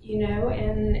problems,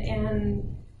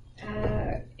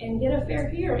 and get a fair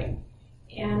hearing.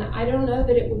 And I don't know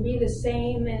that it would be the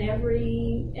same in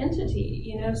every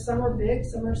entity. Some are big,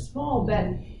 some are small.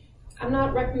 But I'm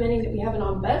not recommending that we have an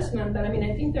ombudsman. But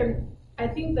I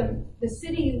think the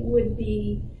city would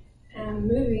be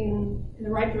moving in the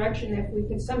right direction if we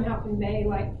could somehow convey,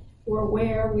 like, we're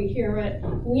aware, we hear it.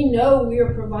 We know we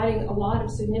are providing a lot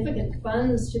of significant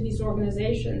funds to these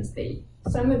organizations that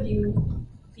some of you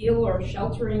feel are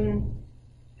sheltering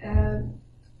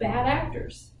bad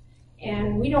actors.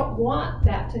 And we don't want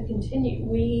that to continue.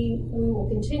 We will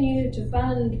continue to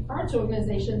fund arts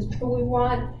organizations, but we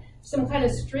want some kind of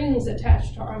strings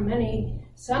attached to our money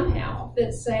somehow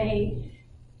that say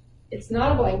it's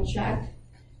not a blank check.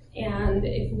 And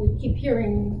if we keep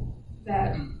hearing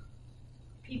that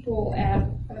people at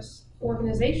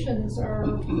organizations are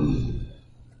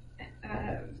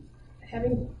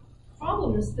having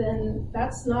problems, then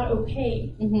that's not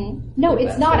okay. No,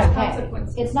 it's not That's okay.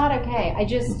 consequences. It's not okay. I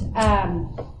just,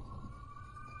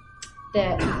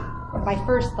 my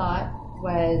first thought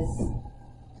was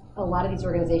a lot of these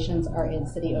organizations are in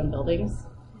city-owned buildings,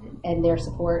 and their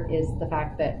support is the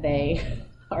fact that they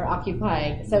are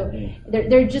occupying. So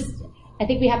they're just, I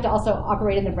think we have to also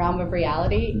operate in the realm of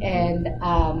reality, and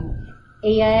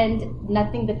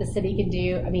nothing that the city can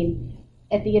do. I mean,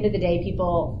 at the end of the day,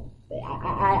 people,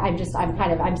 I'm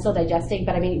still digesting,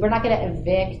 but I mean, we're not going to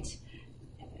evict,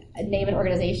 name an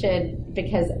organization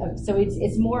because so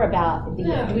it's more about do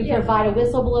we provide a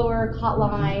whistleblower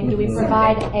hotline? Do we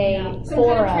provide a Some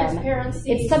forum? kind of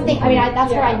transparency. It's something. I mean,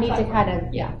 that's where I need to kind of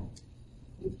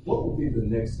What would be the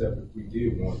next step if we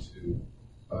did want to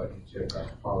inject our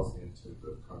policy into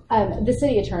the contract? The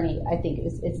city attorney, I think,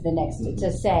 is the next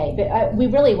to say. But we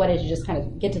really wanted to just kind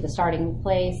of get to the starting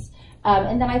place.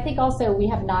 And then I think also we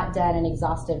have not done an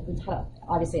exhaustive, we've had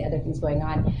obviously other things going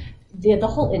on. The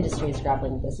whole industry is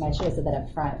grappling with this, and I should have said that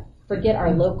up front. Forget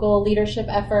our local leadership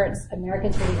efforts,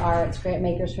 Americans for the Arts, Grant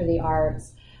Makers for the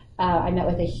Arts. I met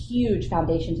with a huge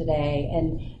foundation today,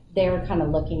 and they were kind of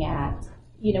looking at,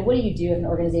 what do you do as an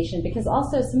organization? Because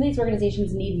also some of these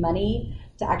organizations need money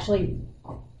to actually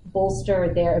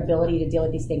bolster their ability to deal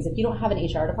with these things. If you don't have an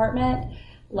HR department,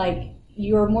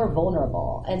 you're more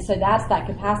vulnerable. And so that's that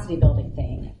capacity building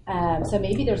thing. So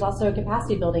maybe there's also a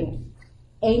capacity building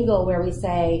angle where we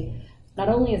say, not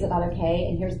only is it not okay,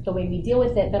 and here's the way we deal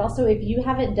with it, but also if you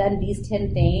haven't done these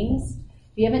 10 things,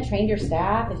 if you haven't trained your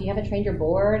staff, if you haven't trained your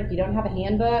board, if you don't have a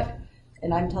handbook,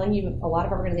 and I'm telling you, a lot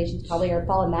of organizations probably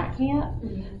fall in that camp,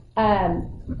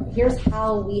 here's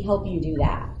how we help you do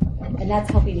that. And that's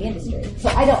helping the industry. So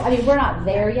we're not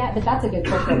there yet, but that's a good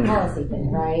corporate policy thing,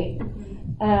 right?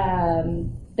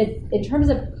 But in terms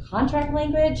of contract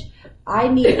language, I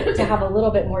need to have a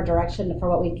little bit more direction for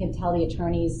what we can tell the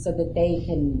attorneys so that they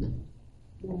can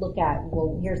look at,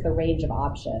 here's the range of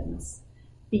options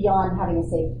beyond having a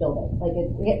safe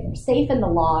building. Safe in the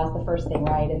law is the first thing,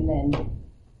 right? And then,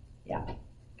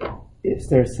 Is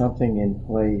there something in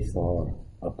place or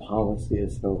a policy or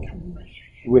so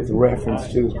with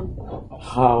reference to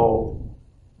how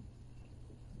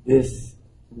this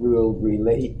will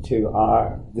relate to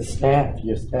the staff,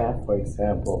 your staff, for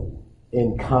example,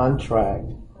 in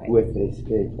contract with these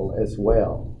people as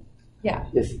well? Yeah.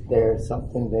 Is there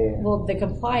something there? Well, the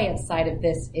compliance side of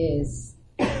this is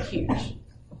huge.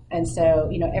 And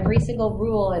so, every single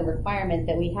rule and requirement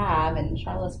that we have, and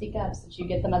Charlotte, speak up since you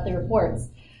get the monthly reports,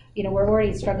 we're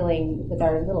already struggling with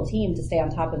our little team to stay on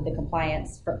top of the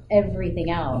compliance for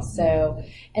everything else. So,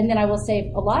 and then I will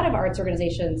say a lot of arts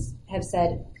organizations have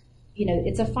said,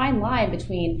 it's a fine line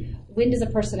between when does a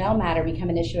personnel matter become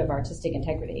an issue of artistic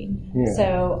integrity. Yeah.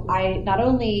 So not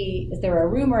only is there a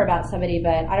rumor about somebody,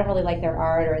 but I don't really like their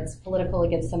art or it's political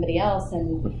against somebody else.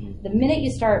 And the minute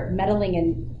you start meddling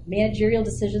in managerial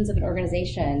decisions of an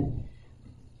organization,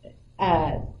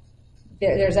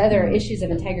 there's other issues of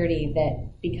integrity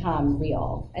that become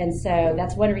real. And so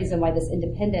that's one reason why this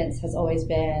independence has always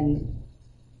been.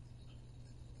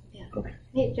 Okay.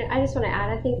 Hey, I just want to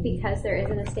add, I think because there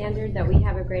isn't a standard, that we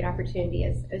have a great opportunity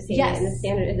as OCA and the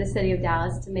standard in the city of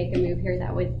Dallas to make a move here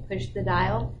that would push the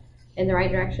dial in the right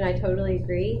direction. I totally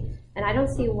agree. And I don't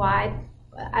see why.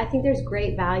 I think there's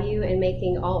great value in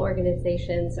making all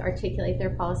organizations articulate their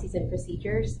policies and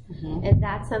procedures. And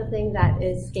that's something that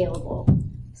is scalable.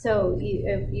 So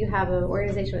if you have an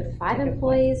organization with 5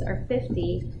 employees or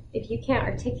 50, if you can't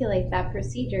articulate that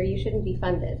procedure, you shouldn't be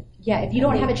funded. Yeah, if you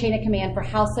don't have a chain of command for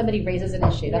how somebody raises an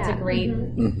issue, that's a great,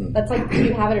 that's like, do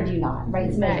you have it or do you not, right?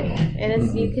 It's right.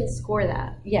 And you can score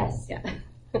that. Yes. Yeah.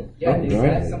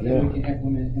 That's something we can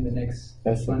implement in the next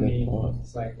funding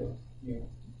cycle. Yeah.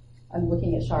 I'm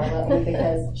looking at Charlotte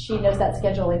because she knows that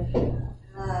scheduling.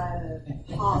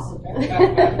 Possible.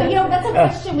 But that's a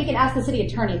question we can ask the city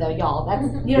attorney, though, y'all. That's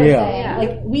what I'm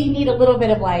saying. We need a little bit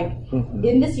of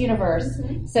in this universe.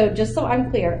 So just so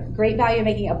I'm clear, great value in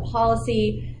making a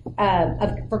policy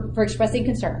for expressing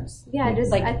concerns. Yeah,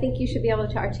 I think you should be able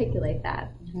to articulate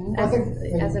that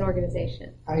as an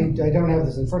organization. I don't have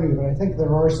this in front of me, but I think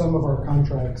there are some of our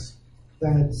contracts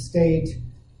that state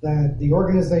that the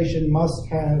organization must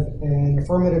have an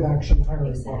affirmative action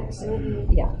hiring policy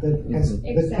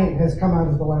that has come out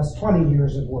of the last 20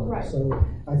 years of work. Right. So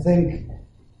I think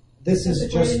this is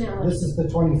the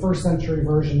 21st century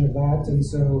version of that, and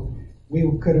so we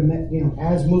could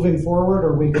as moving forward,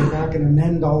 or we go back and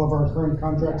amend all of our current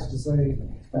contracts to say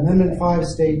Amendment 5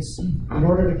 states, in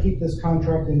order to keep this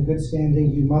contract in good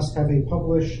standing, you must have a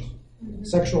published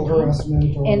sexual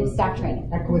harassment or and staff training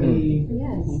equity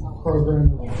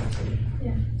program.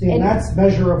 See, and that's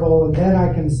measurable, and then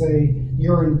I can say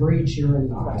you're in breach, you're in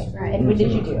not. Right. And when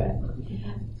did you do it?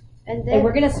 And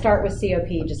we're going to start with COP,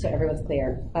 just so everyone's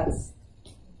clear. That's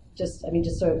just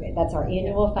so that's our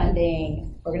annual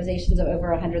funding. Organizations of over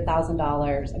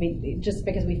 $100,000. I mean, just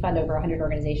because we fund over 100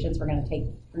 organizations, we're going to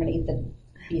eat the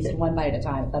beast one bite at a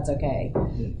time. If that's okay.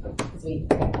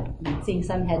 I'm seeing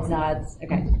some heads nods.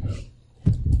 Okay.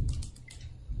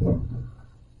 I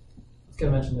was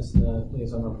going to mention this in the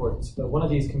liaison reports, but one of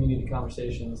these community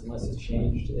conversations, unless it's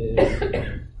changed, is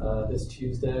this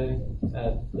Tuesday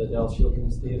at the Dallas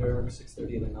Children's Theater, 6:30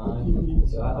 to 9. Mm-hmm.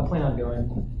 So I plan on going.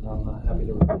 I'm happy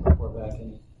to report back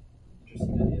any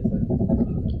interesting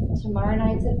ideas. Tomorrow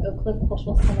night's at Oak Cliff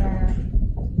Cultural Center.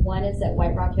 One is at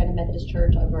White Rock United Methodist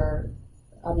Church over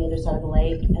on the other side of the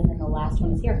lake, and then the last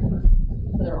one is here.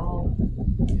 So they're all.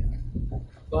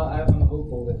 Well, I'm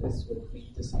hopeful that this will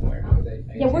lead to somewhere.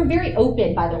 Yeah, we're very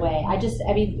open, by the way.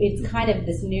 It's kind of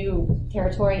this new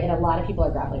territory, and a lot of people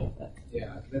are grappling with it.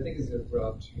 Yeah, because I think it's a real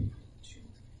opportunity to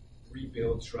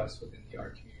rebuild trust within the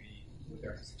art community, with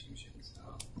our institutions.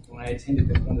 When I attended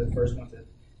one of the first ones at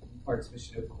Arts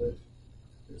Mission Oak Cliff,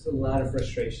 there was a lot of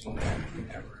frustration in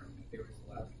that room. There was a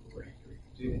lot of people who were angry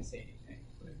who didn't say anything,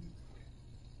 but I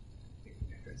think we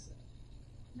can address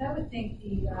that. I would think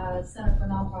the Center for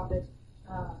Nonprofit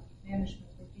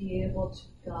Management would be able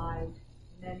to guide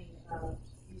many of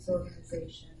these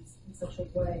organizations in such a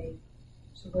way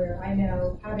to where I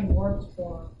know, having worked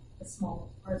for a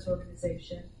small arts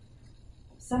organization,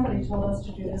 if somebody told us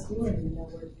to do this, we wouldn't even know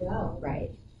where to go.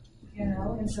 Right.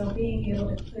 And so being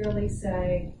able to clearly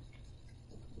say,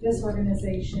 this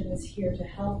organization is here to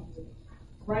help you.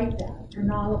 Write that. You're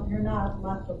not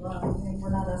left alone. I mean, we're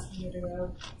not asking you to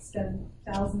go spend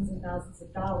thousands and thousands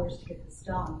of dollars to get this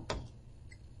done.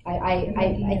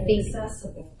 I think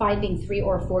finding 3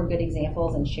 or 4 good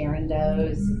examples and sharing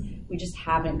those, we just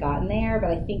haven't gotten there,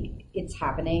 but I think it's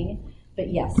happening. But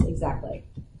yes, exactly.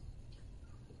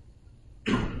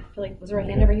 I feel like, was there a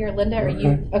hand over here? Linda, are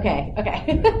you? Okay.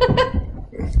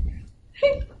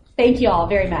 Thank you all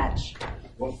very much.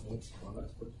 One last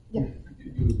question. Yeah.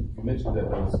 You mentioned that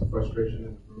there was some frustration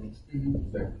in the room.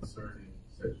 Is that concerning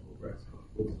sexual harassment?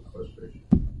 What was the frustration?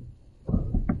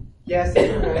 Yes,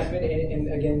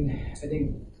 and again, I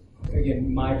think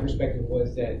my perspective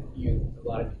was that a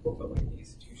lot of people felt like the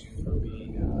institutions were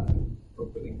being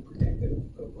appropriately protective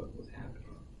of what was happening.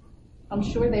 I'm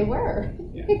sure they were.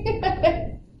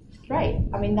 Yeah. Right.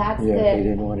 I mean, that's they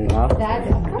didn't want it out.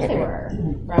 Of course they were,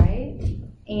 right?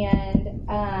 And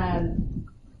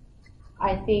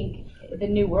I think the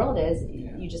new world is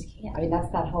you just can't. I mean, that's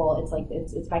that whole. It's like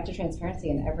it's back to transparency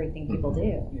in everything people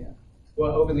do. Yeah.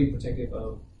 Well, overly protective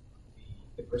of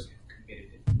the person who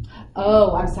committed it.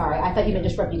 Oh, I'm sorry. I thought you meant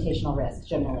just reputational risk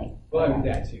generally. Well, I mean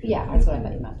that too. Yeah, that's what I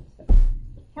thought you meant. Can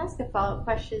I ask a follow-up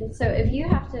question? So if you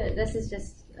have to, this is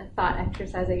just a thought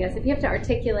exercise, I guess. If you have to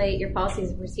articulate your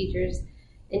policies and procedures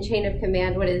in chain of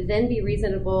command, would it then be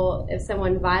reasonable if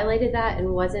someone violated that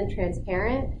and wasn't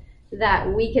transparent,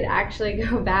 that we could actually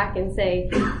go back and say,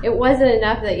 it wasn't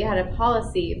enough that you had a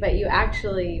policy, but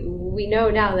we know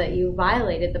now that you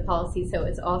violated the policy, so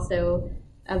it's also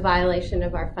a violation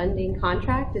of our funding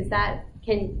contract? Is that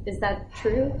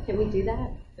true? Can we do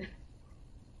that?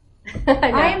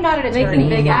 I am not an attorney. Making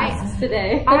big asks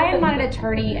today. I am not an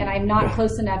attorney, and I'm not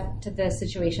close enough to the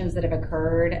situations that have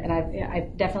occurred. And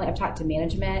I've talked to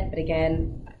management, but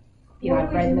again,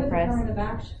 I've read in the press. Affirmative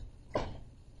action.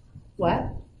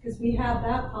 What? Because we have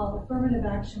that affirmative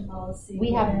action policy.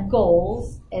 We have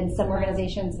goals, and some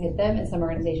organizations hit them, and some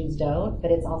organizations don't.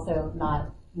 But it's also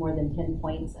not more than 10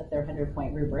 points of their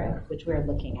 100-point rubric, which we're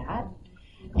looking at.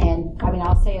 And I mean,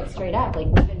 I'll say it straight up, like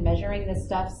we've been measuring this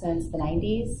stuff since the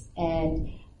 90s, and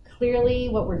clearly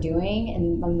what we're doing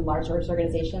in the large arts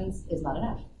organizations is not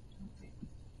enough.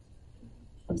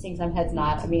 I'm seeing some heads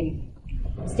nod. I mean,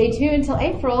 stay tuned until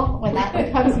April when that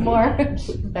becomes more,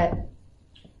 but.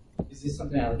 Is this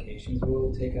something allocations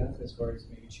will take up as far as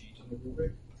maybe changing the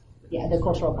rubric? Yeah, the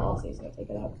cultural policy is going to take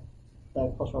it up.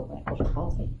 The cultural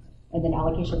policy. And then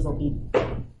allocations will be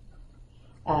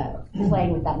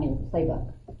playing with that new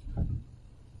playbook.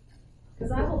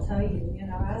 Because I will tell you,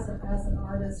 as an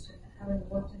artist and having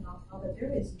worked in nonprofit,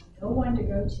 there is no one to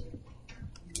go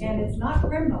to. And it's not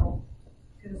criminal,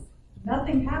 because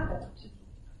nothing happened,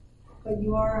 but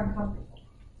you are uncomfortable.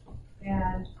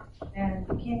 And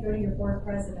you can't go to your board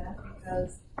president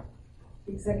because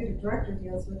the executive director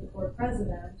deals with the board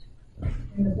president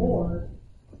and the board,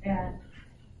 and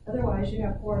otherwise you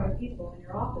have 4 other people in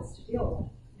your office to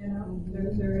deal with.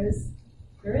 There is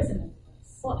an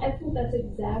influence. Well, I think that's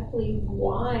exactly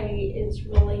why it's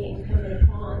really incumbent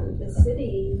upon the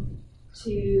city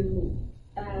to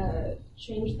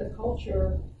change the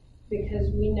culture, because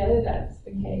we know that's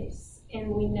the case, and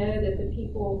we know that the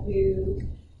people who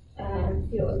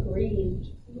feel aggrieved,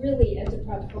 really, as a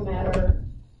practical matter,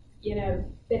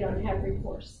 they don't have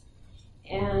recourse.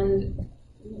 And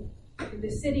the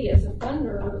city as a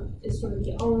funder is sort of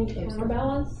the only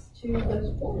counterbalance to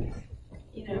those points,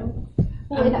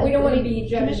 Well, we don't want to be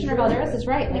judged. Commissioner Valderas is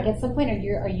right. Like, at some point, are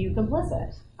you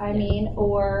complicit? I mean,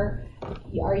 or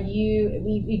are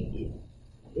you?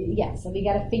 Yes, so we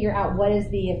got to figure out what is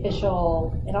the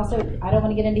official. And also, I don't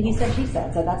want to get into he said, she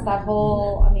said. So that's that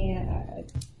whole. I mean,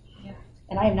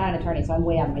 and I am not an attorney, so I'm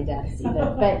way out of my depth.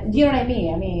 But you know what I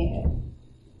mean? I mean.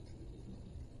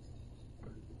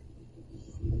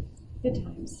 Good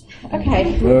times.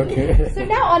 Okay. Okay. So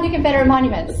now on to Confederate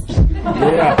monuments. Okay,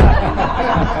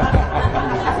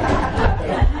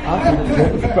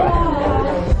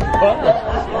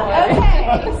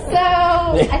 so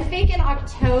I think in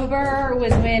October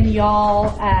was when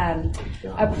y'all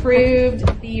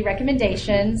approved the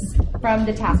recommendations from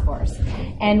the task force.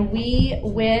 And we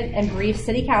went and briefed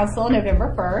City Council on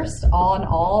November 1st on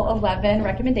all 11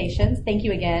 recommendations. Thank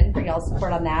you again for y'all's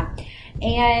support on that.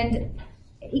 And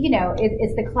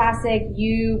it's the classic,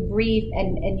 you brief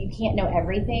and you can't know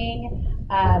everything.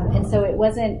 And so it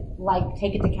wasn't like,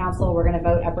 take it to council, we're going to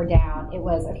vote up or down. It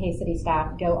was, okay, city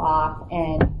staff, go off,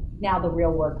 and now the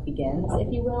real work begins,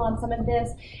 if you will, on some of this.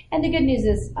 And the good news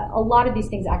is a lot of these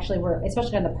things actually were,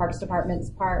 especially on the Parks Department's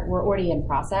part, were already in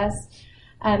process.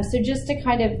 So just to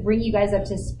kind of bring you guys up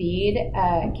to speed,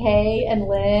 Kay and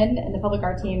Lynn and the public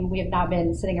art team, we have not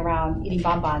been sitting around eating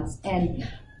bonbons. And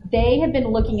they have been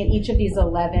looking at each of these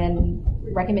 11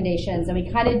 recommendations, and we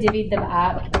kind of divvied them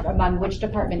up among which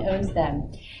department owns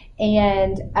them.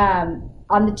 And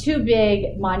on the two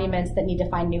big monuments that need to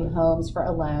find new homes for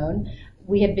Alone,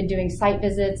 we have been doing site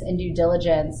visits and due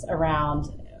diligence around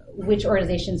which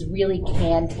organizations really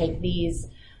can take these.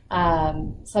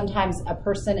 Sometimes a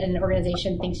person in an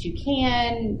organization thinks you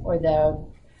can, or the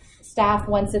staff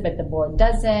wants it, but the board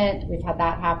doesn't. We've had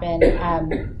that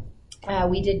happen.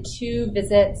 We did 2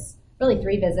 visits, really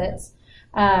 3 visits,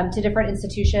 to different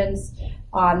institutions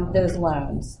on those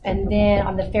loans. And then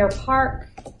on the Fair Park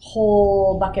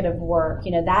whole bucket of work,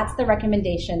 that's the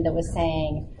recommendation that was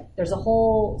saying there's a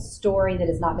whole story that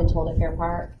has not been told at Fair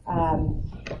Park.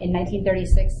 In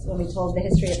 1936, when we told the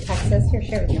history of Texas, here,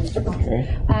 share with you, Mr. Conklin.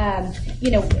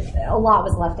 A lot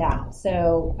was left out.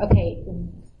 So, okay,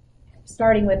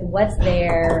 starting with what's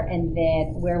there, and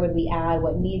then where would we add,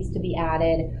 what needs to be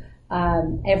added.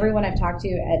 Everyone I've talked to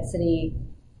at City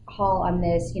Hall on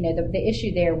this, the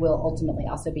issue there will ultimately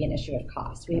also be an issue of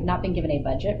cost. We have not been given a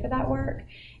budget for that work,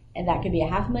 and that could be a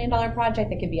 $500,000 project,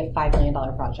 that could be a $5 million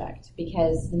project,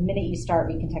 because the minute you start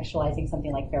recontextualizing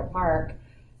something like Fair Park,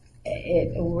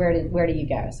 where do you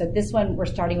go? So this one, we're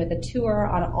starting with a tour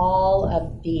on all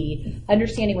of the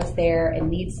understanding what's there and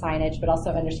needs signage, but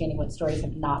also understanding what stories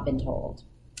have not been told.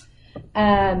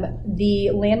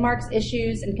 The landmarks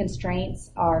issues and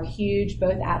constraints are huge,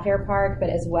 both at Fair Park, but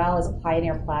as well as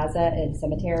Pioneer Plaza and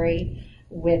Cemetery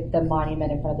with the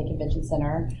monument in front of the convention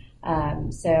center.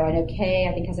 So I know Kay,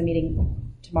 I think, has a meeting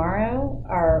tomorrow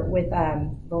or with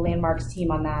the landmarks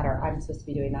team on that, or I'm supposed to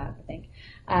be doing that, I think.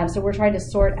 So we're trying to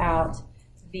sort out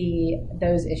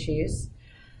those issues.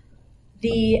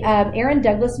 The Aaron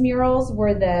Douglas murals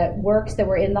were the works that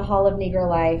were in the Hall of Negro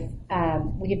Life.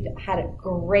 We've had a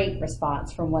great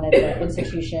response from one of the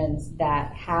institutions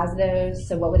that has those.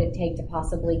 So what would it take to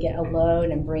possibly get a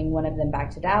loan and bring one of them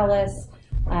back to Dallas?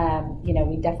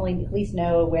 We definitely at least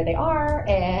know where they are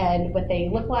and what they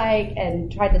look like,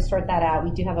 and tried to sort that out. We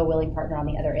do have a willing partner on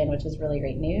the other end, which is really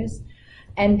great news.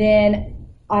 And then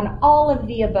on all of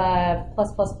the above,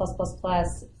 plus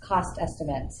cost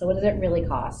estimates. So what does it really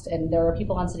cost? And there are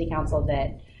people on City Council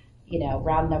that,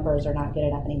 round numbers are not good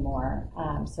enough anymore.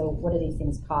 So what do these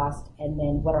things cost? And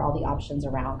then what are all the options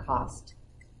around cost?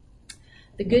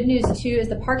 The good news, too, is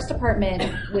the Parks Department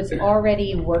was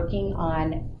already working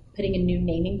on putting a new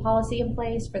naming policy in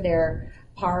place for their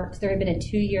parks. There had been a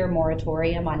 2-year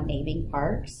moratorium on naming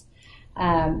parks,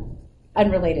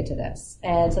 unrelated to this.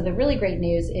 And so the really great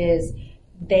news is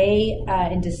they,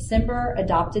 in December,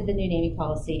 adopted the new naming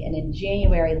policy, and in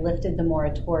January lifted the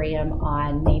moratorium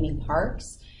on naming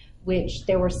parks, which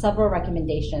there were several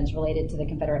recommendations related to the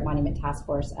Confederate Monument Task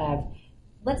Force of,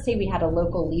 let's say we had a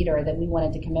local leader that we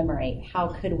wanted to commemorate, how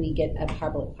could we get a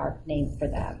public park named for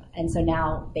them? And so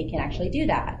now they can actually do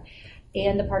that.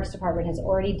 And the Parks Department has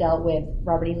already dealt with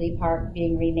Robert E. Lee Park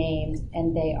being renamed,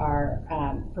 and they are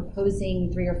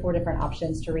proposing 3 or 4 different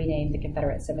options to rename the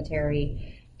Confederate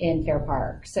Cemetery in Fair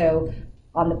Park. So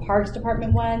on the Parks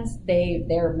Department ones,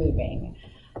 they're moving.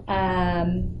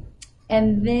 And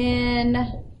then,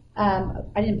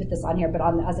 I didn't put this on here, but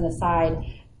as an aside,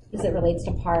 as it relates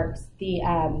to parks, the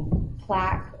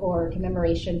plaque or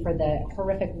commemoration for the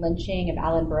horrific lynching of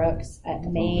Alan Brooks at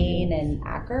Maine and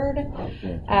Ackerd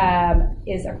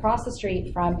is across the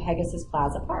street from Pegasus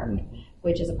Plaza Park,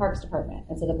 which is a Parks Department.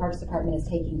 And so the Parks Department is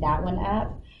taking that one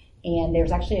up. And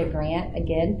there's actually a grant,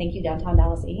 again, thank you Downtown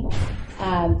Dallas E,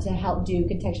 to help do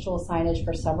contextual signage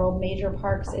for several major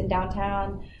parks in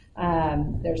downtown.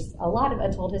 There's a lot of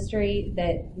untold history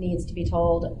that needs to be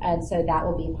told, and so that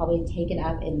will be probably taken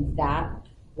up in that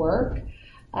work.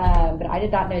 But I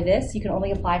did not know this. You can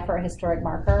only apply for a historic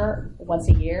marker once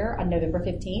a year on November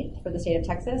 15th for the state of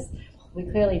Texas. We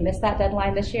clearly missed that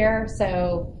deadline this year,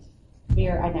 so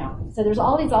I know. So there's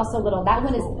all these also that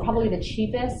one is probably the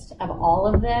cheapest of all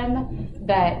of them,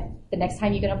 but the next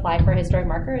time you can apply for a historic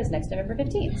marker is next November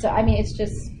 15th. So, I mean, it's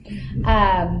just,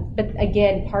 but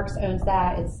again, Parks owns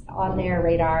that. It's on their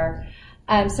radar.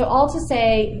 So all to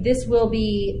say, this will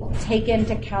be taken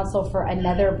to council for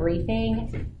another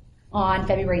briefing on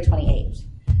February 28th.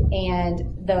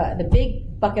 And the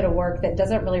big bucket of work that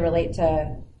doesn't really relate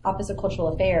to Office of Cultural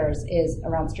Affairs is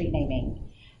around street naming.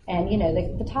 And,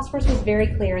 the task force was very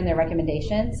clear in their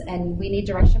recommendations, and we need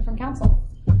direction from council.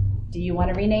 Do you want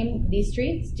to rename these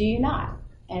streets? Do you not?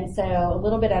 And so a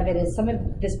little bit of it is some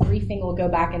of this briefing will go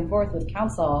back and forth with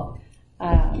council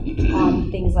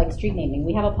on things like street naming.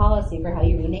 We have a policy for how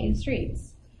you rename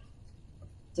streets.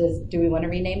 Do we want to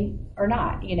rename or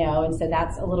not? And so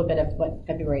that's a little bit of what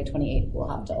February 28th will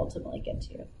have to ultimately get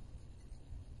to.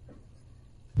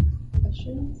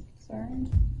 Questions? Sorry.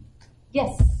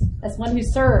 Yes, as one who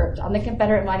served on the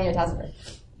Confederate Monument Task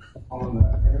Force. On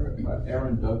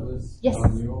Aaron Douglas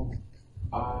mural,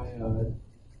 were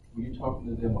you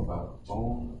talking to them about a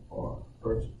loan or a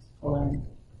purchase? Loan.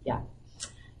 Yeah.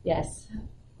 Yes.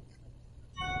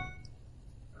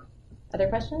 Other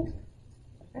questions?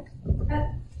 Okay.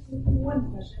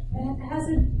 One question. Has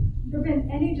there been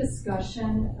any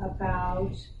discussion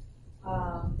about,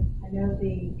 I know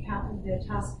the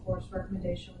task force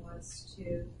recommendation was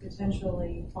to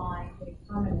potentially find a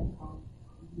permanent home.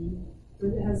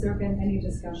 Mm-hmm. Has there been any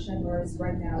discussion, or is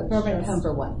right now a permanent home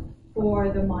for what? For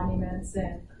the monuments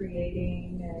and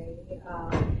creating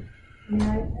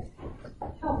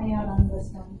help me out on this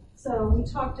one. So we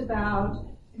talked about,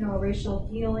 a racial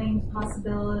healing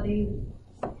possibility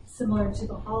similar to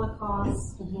the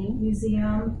Holocaust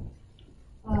Museum.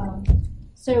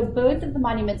 So both of the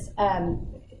monuments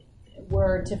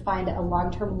were to find a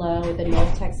long-term loan with a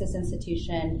North Texas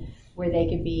institution where they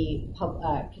could be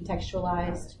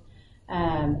contextualized.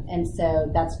 And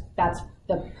so that's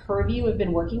the purview we've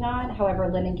been working on. However,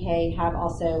 Lynn and Kay have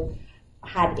also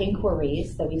had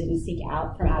inquiries that we didn't seek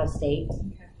out from out-of-state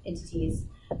entities.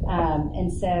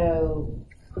 And so,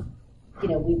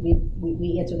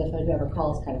 we answer the phone, whoever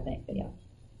calls kind of thing, but yeah.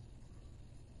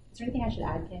 Is there anything I should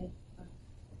add, Kay?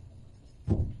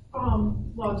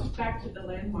 Well, just back to the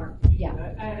landmark. Yeah.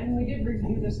 And we did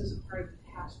review this as a part of the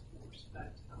task force,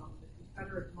 but the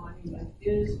Confederate monument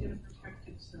is in a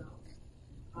protected zone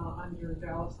under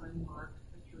Dallas landmark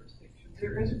jurisdiction.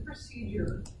 There is a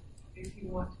procedure if you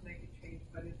want to make a change,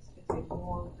 but it's a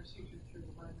long procedure through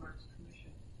the Landmarks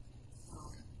Commission.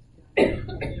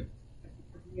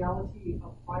 The reality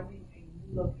of finding a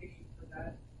new location for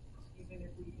that, even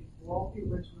if we involve the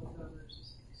original donors,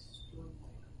 is extremely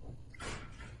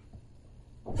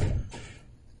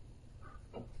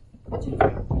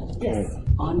important. Yes.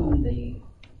 On the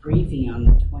briefing on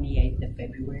the 28th of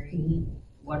February,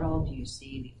 what all do you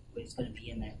see is going to be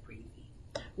in that briefing?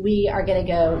 We are going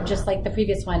to go, just like the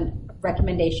previous one,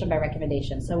 recommendation by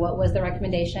recommendation. So what was the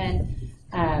recommendation?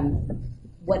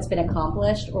 What's been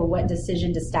accomplished, or what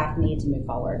decision does staff need to move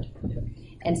forward?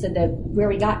 And so where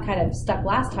we got kind of stuck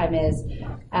last time is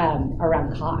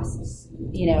around costs.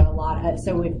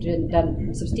 So we've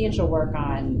done substantial work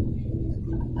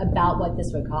about what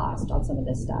this would cost on some of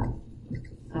this stuff.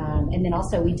 And then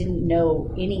also we didn't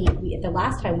know the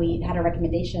last time we had a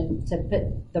recommendation to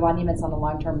put the monuments on a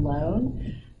long-term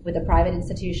loan with a private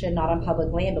institution, not on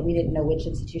public land, but we didn't know which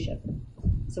institution.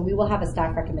 So we will have a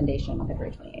staff recommendation on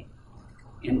February 28th.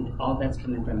 And all that's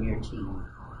coming from your team?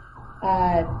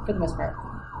 For the most part.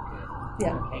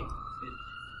 Yeah. Okay.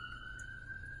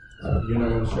 You're not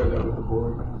going to share that with the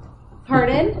board?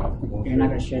 Pardon? You're not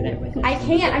going to share that with us? I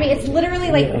can't. I mean, it's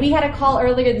literally like we had a call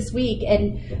earlier this week,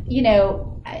 and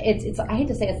it's. I hate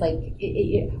to say it's like,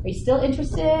 are you still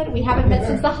interested? We haven't met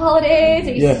since the holidays.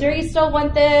 Are you sure you still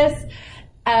want this?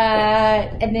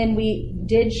 And then we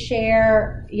did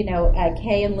share.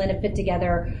 Kay and Lynn have put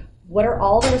together what are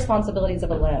all the responsibilities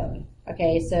of a loan?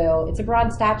 Okay, so it's a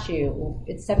bronze statue.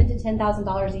 It's $7,000 to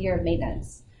 $10,000 a year of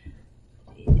maintenance.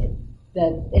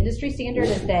 The industry standard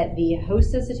is that the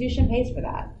host institution pays for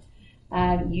that.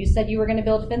 You said you were going to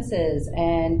build fences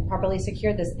and properly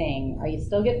secure this thing. Are you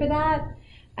still good for that?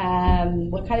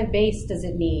 What kind of base does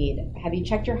it need? Have you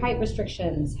checked your height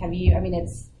restrictions? Have you, I mean,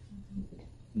 it's,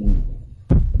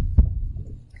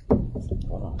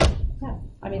 yeah,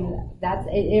 I mean, that's,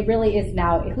 it really is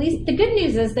now, at least the good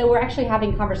news is that we're actually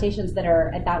having conversations that are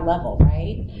at that level,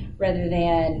 right? Rather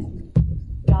than,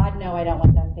 God, no, I don't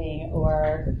want that thing,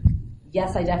 or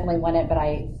yes, I definitely want it, but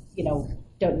I,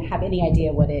 don't have any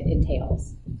idea what it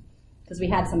entails. Because we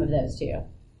had some of those too.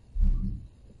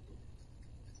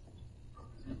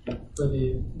 For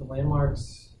the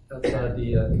landmarks outside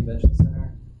the convention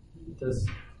center,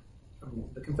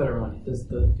 the Confederate money,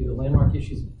 do the landmark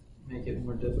issues make it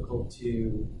more difficult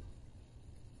to,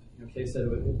 Kay said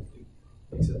it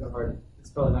makes it hard, it's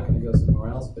probably not going to go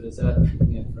somewhere else, but is that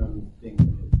keeping it from being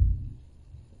removed?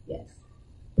 Yes.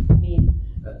 I mean,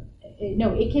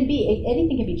 no, it can be,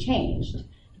 anything can be changed,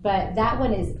 but that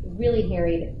one is really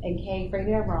harried, and Kay, correct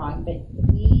me if I'm wrong, but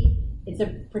it's a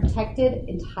protected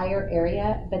entire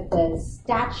area, but the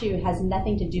statue has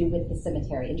nothing to do with the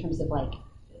cemetery in terms of like,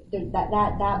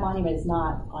 that monument is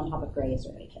not on top of graves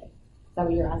or anything. Is that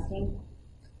what you're asking?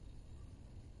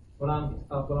 What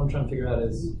I'm trying to figure out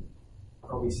is,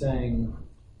 are we saying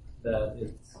that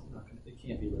it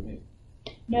can't be removed?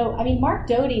 No, I mean, Mark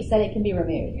Doty said it can be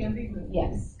removed. Can be removed.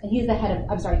 Yes, and he's the head of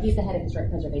historic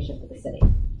preservation for the city.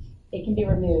 It can be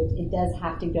removed. It does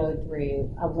have to go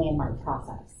through a landmark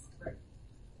process. Right.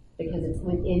 Because it's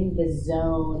within the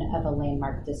zone of a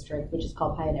landmark district, which is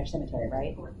called Pioneer Cemetery,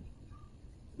 right?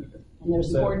 And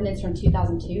there's an ordinance from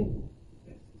 2002.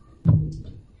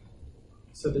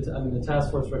 So the task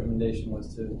force recommendation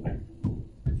was to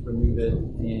remove it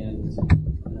and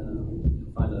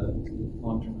find a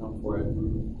long-term home for it.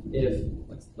 If,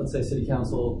 let's say, City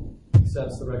Council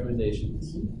accepts the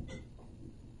recommendations,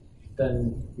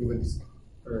 then we would,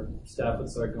 or staff would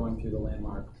start going through the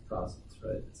landmark process,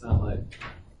 right? It's not like.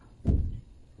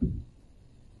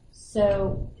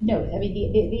 So, no, I mean,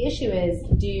 the issue is,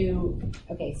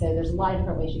 so there's a lot of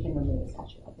different ways you can remove a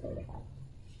statue of the artifact.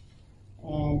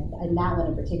 And that one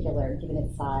in particular, given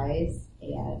its size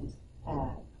and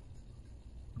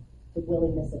the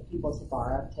willingness of people to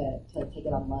borrow, to take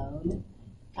it on loan.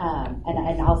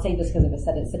 And I'll say this because of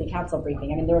a city council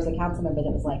briefing. I mean, there was a council member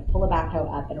that was like, pull a backhoe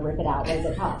up and rip it out. What does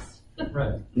it cost?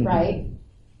 Right. Right?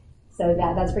 So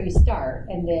that's where you start.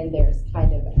 And then there's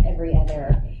kind of every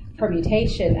other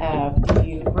permutation of, do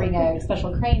you bring a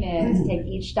special crane in to take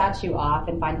each statue off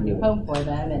and find a new home for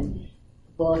them? And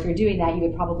well, if you're doing that, you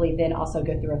would probably then also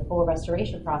go through a full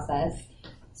restoration process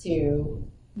to.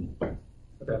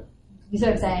 Okay. You see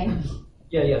what I'm saying?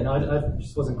 Yeah. No, I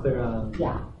just wasn't clear on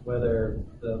whether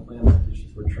the landmark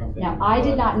issues were trumping. Now, I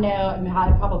did not know. I mean,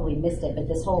 I probably missed it, but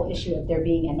this whole issue of there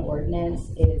being an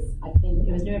ordinance is, I think,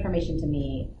 it was new information to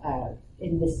me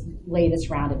in this latest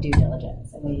round of due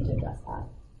diligence, and we need to address that.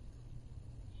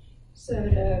 So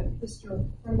to Mr.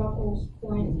 Crumbuckle's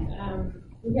point,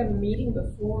 we have a meeting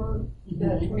before the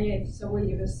 28th, so will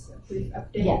you give us a brief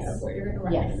update of what you're going to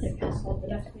recommend to council at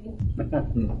the next meeting?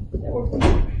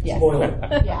 Yes.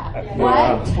 Spoiler. Yeah.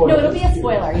 What? No, it'll be a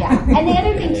spoiler, yeah. And the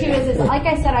other thing too is like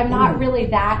I said, I'm not really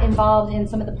that involved in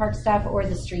some of the park stuff or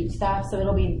the street stuff, so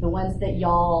it'll be the ones that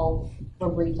y'all were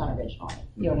briefed on originally.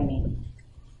 You know what I mean?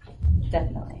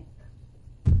 Definitely.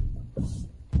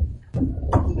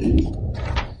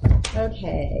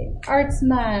 Okay, Arts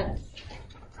Month.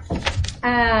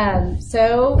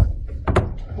 So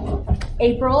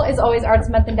April is always Arts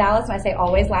Month in Dallas, and I say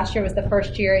always. Last year was the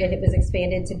first year it was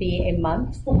expanded to be a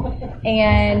month,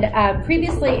 and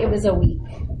previously it was a week.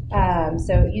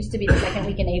 So it used to be the second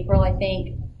week in April, I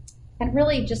think. And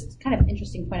really, just kind of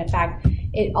interesting point of fact,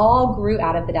 it all grew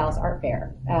out of the Dallas Art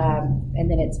Fair, and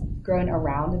then it's grown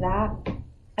around that.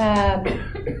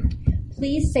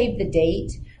 Please save the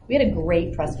date. We had a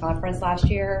great press conference last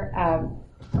year.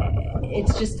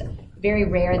 It's just very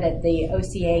rare that the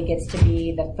OCA gets to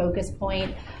be the focus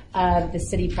point of the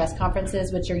city press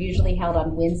conferences, which are usually held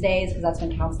on Wednesdays because that's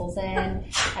when council's in,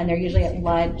 and they're usually at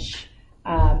lunch.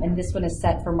 And this one is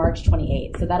set for March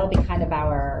 28th. So that'll be kind of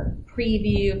our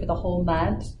preview for the whole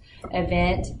month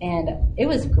event. And it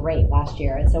was great last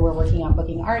year. And so we're working on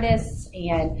booking artists,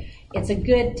 and it's a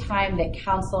good time that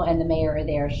council and the mayor are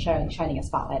there shining a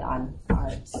spotlight on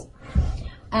arts.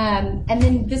 And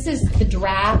then this is the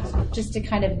draft, just to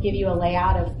kind of give you a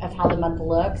layout of how the month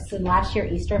looks. And last year,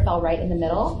 Easter fell right in the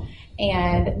middle.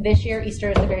 And this year, Easter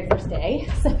is the very first day,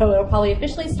 so it'll probably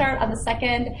officially start on the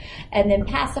 2nd, and then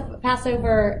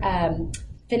Passover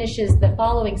finishes the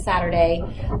following Saturday.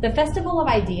 The Festival of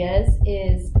Ideas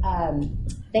is,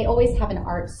 they always have an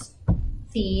arts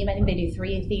theme. I think they do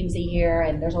 3 themes a year,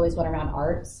 and there's always one around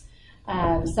arts.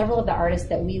 Several of the artists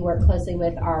that we work closely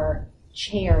with are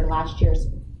chaired last year's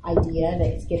idea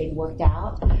that's getting worked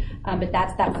out. But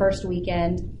that's that first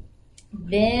weekend.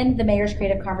 Then the Mayor's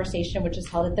Creative Conversation, which is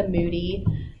held at the Moody,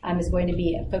 is going to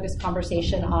be a focused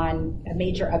conversation on a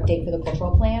major update for the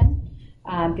cultural plan,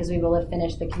 because we will have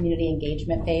finished the community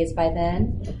engagement phase by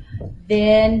then.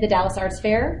 Then the Dallas Arts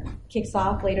Fair kicks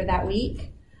off later that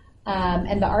week.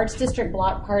 And the Arts District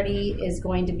Block Party is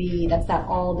going to be, that's that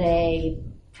all-day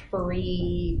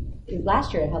free,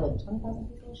 last year it had like 20,000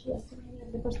 people, she estimated,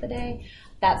 over the course of the day,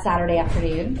 that Saturday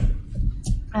afternoon.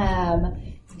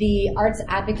 The Arts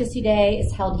Advocacy Day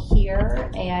is held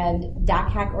here, and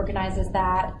DACAC organizes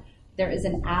that. There is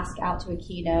an ask out to a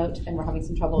keynote, and we're having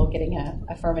some trouble getting an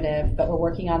affirmative, but we're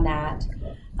working on that.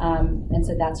 And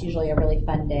so that's usually a really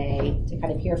fun day to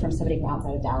kind of hear from somebody from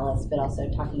outside of Dallas, but also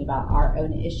talking about our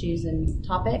own issues and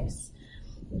topics.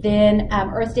 Then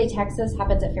Earth Day Texas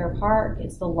happens at Fair Park.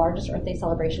 It's the largest Earth Day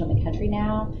celebration in the country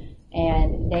now,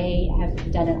 and they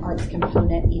have done an arts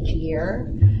component each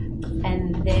year.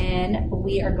 And then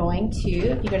we are going to,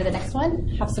 if you go to the next one,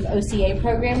 have some OCA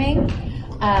programming.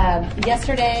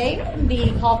 Yesterday,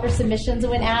 the call for submissions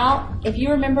went out. If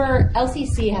you remember,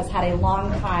 LCC has had a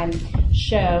long time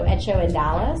show in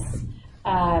Dallas.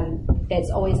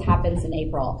 That always happens in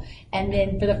April. And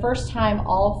then for the first time,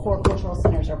 all 4 cultural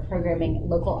centers are programming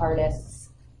local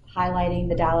artists, highlighting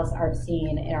the Dallas art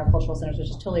scene in our cultural centers, which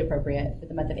is totally appropriate for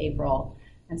the month of April.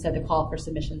 And so the call for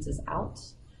submissions is out.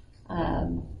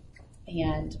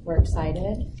 And we're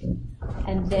excited.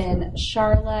 And then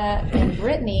Charla and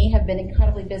Brittany have been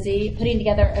incredibly busy putting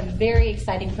together a very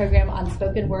exciting program on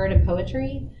spoken word and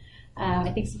poetry.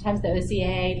 I think sometimes the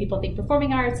OCA, people think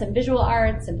performing arts and visual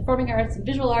arts and performing arts and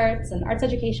visual arts and arts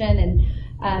education,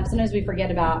 and sometimes we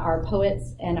forget about our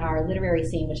poets and our literary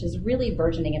scene, which is really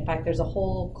burgeoning. In fact, there's a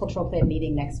whole cultural plan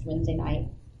meeting next Wednesday night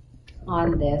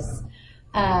on this.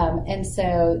 And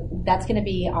so that's going to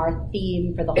be our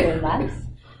theme for the whole month.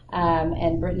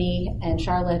 And Brittany and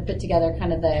Charlotte have put together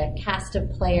kind of the cast of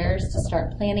players to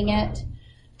start planning it.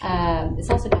 It's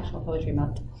also National Poetry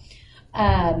Month.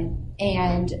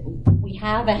 And we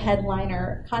have a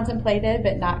headliner contemplated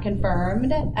but not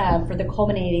confirmed for the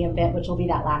culminating event, which will be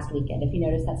that last weekend. If you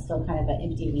notice, that's still kind of an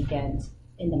empty weekend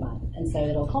in the month. And so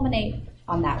it'll culminate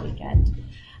on that weekend.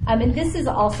 And this is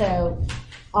also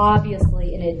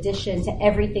obviously in addition to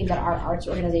everything that our arts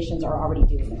organizations are already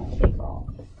doing in the month of April.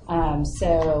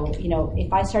 So, you know,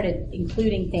 if I started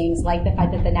including things like the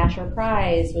fact that the Nasher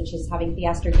Prize, which is having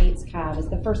Theaster Gates come, is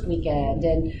the first weekend,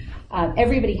 and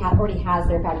everybody already has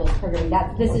their fabulous programming.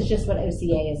 This is just what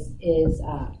OCA is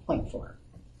point for.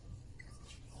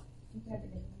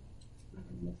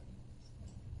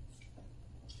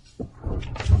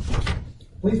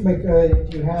 Please make,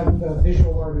 if you have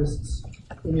visual artists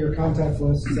in your contact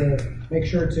list, make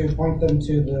sure to point them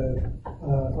to the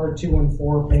Art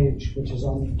 214 page, which is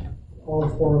on all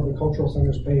 4 of the cultural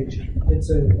centers page.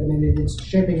 It's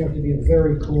shaping up to be a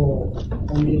very cool.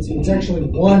 It's actually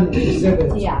one exhibit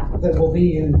that will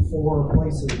be in 4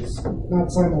 places,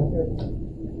 not simultaneously.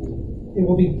 It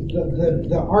will be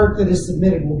the art that is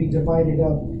submitted will be divided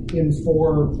up in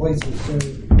 4 places. So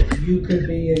you could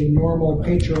be a normal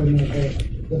patron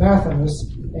of the bathhouse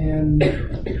and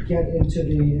get into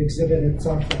the exhibit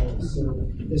itself. So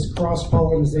this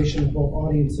cross-pollination of both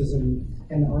audiences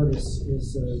and artists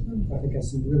is, I think,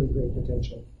 has some really great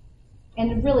potential.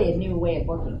 And really a new way of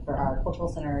working for our cultural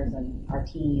centers and our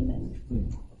team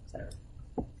and et cetera.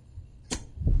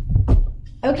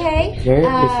 Okay,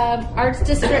 Arts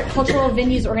District Cultural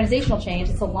Venues Organizational Change.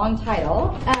 It's a long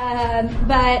title,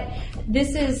 but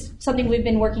this is something we've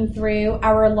been working through.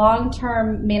 Our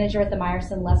long-term manager at the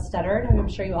Meyerson, Les Studdard, who I'm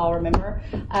sure you all remember,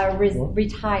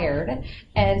 retired.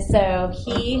 And so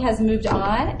he has moved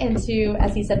on into,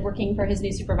 as he said, working for his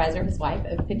new supervisor, his wife,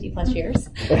 of 50 plus years.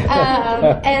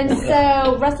 And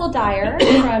so Russell Dyer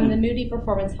from the Moody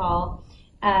Performance Hall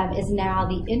is now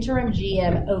the interim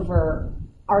GM over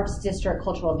Arts District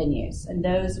Cultural Venues. And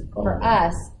those, for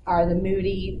us, are the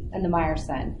Moody and the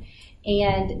Meyerson.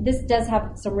 And this does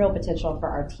have some real potential for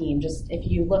our team. Just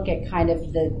if you look at kind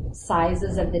of the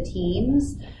sizes of the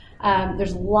teams,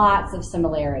 there's lots of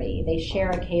similarity. They share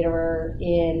a caterer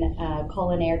in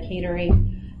Culinaire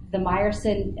Catering. The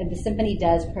Meyerson and the Symphony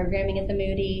does programming at the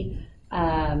Moody.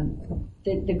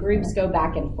 the groups go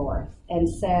back and forth. And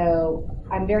so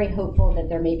I'm very hopeful that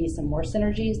there may be some more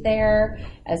synergies there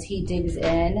as he digs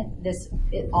in.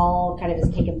 It all kind of has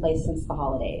taken place since the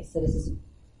holidays. So this is,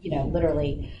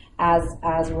 literally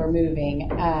as we're moving.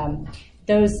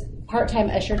 Those part-time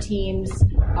usher teams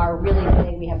are really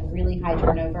big. We have really high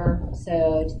turnover.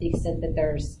 So to the extent that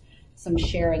there's some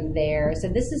sharing there. So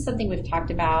this is something we've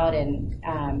talked about,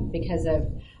 and because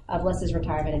of Les's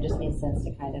retirement, it just made sense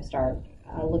to kind of start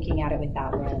looking at it with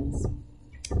that lens.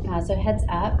 So heads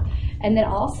up. And then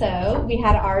also, we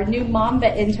had our new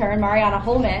Mamba intern, Mariama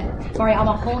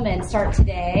Holman, start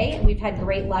today. We've had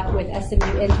great luck with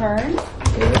SMU interns.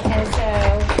 And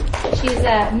so she's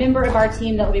a member of our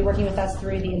team that will be working with us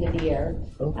through the end of the year.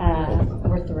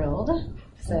 We're thrilled.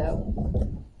 So,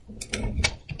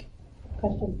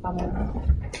 questions, comments?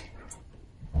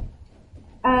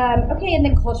 Okay, and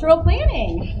then cultural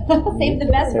planning. Save the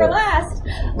best for last.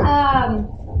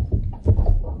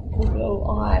 We'll go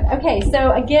on. Okay,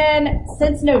 so again,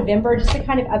 since November, just to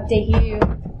kind of update you,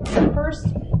 the first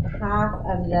half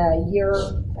of the year,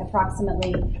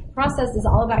 approximately, process is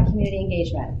all about community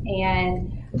engagement.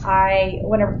 And I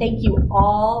want to thank you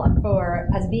all for,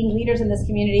 as being leaders in this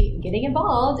community, getting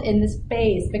involved in this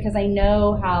phase, because I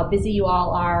know how busy you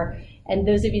all are. And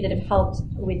those of you that have helped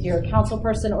with your council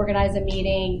person organize a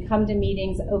meeting, come to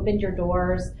meetings, opened your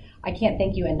doors, I can't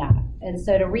thank you enough. And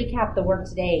so to recap the work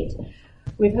to date,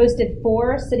 we've hosted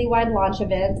 4 citywide launch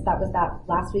events. That was that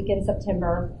last week in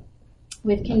September.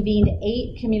 We've convened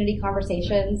 8 community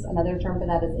conversations. Another term for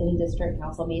that is in-district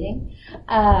council meeting.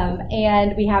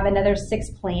 And we have another 6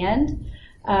 planned.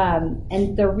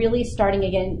 And they're really starting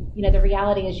again. The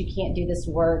reality is you can't do this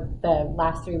work the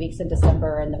last 3 weeks in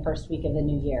December and the first week of the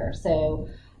new year. So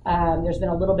there's been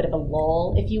a little bit of a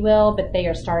lull, if you will, but they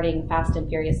are starting fast and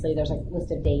furiously. There's a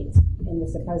list of dates in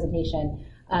this presentation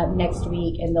next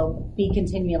week, and they'll be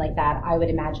continuing like that, I would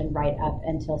imagine, right up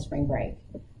until spring break.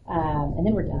 And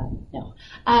then we're done. No.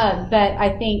 But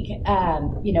I think,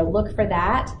 look for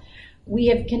that. We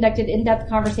have conducted in-depth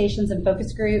conversations and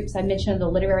focus groups. I mentioned the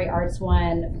literary arts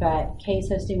one, but Kay's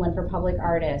hosting one for public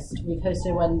artists. We've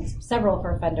hosted several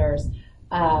for funders.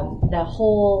 The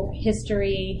whole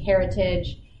history,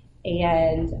 heritage,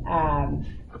 and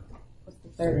what's the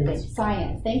third thing?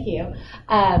 Science. Thank you.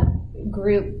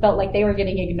 Group felt like they were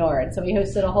getting ignored. So we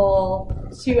hosted a whole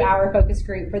 2-hour focus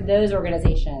group for those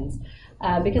organizations.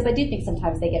 Because I do think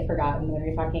sometimes they get forgotten when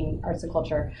you're talking arts and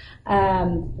culture.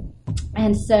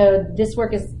 And so this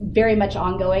work is very much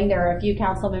ongoing. There are a few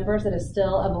council members that have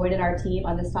still avoided our team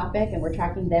on this topic, and we're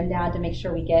tracking them down to make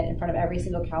sure we get in front of every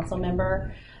single council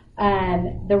member.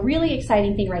 The really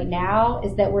exciting thing right now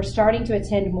is that we're starting to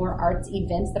attend more arts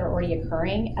events that are already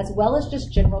occurring, as well as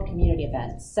just general community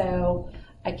events. So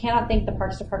I cannot thank the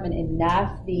Parks Department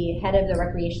enough. The head of the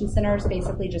recreation centers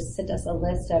basically just sent us a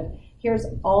list of, here's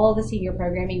all the senior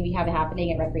programming we have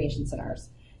happening at recreation centers.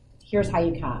 Here's how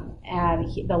you come. And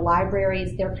the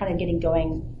libraries, they're kind of getting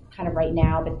going kind of right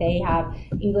now, but they have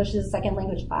English as a second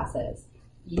language classes.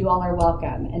 You all are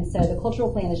welcome. And so the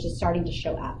cultural plan is just starting to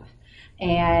show up.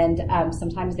 And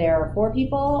sometimes there are 4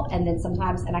 people, and then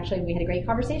sometimes, and actually we had a great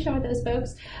conversation with those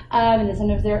folks, and then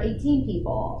sometimes there are 18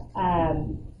 people.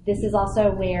 This is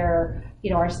also where,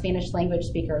 our Spanish language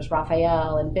speakers,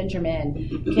 Raphael and Benjamin,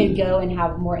 can go and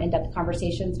have more in-depth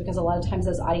conversations, because a lot of times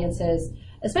those audiences,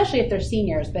 especially if they're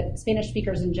seniors, but Spanish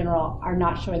speakers in general, are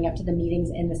not showing up to the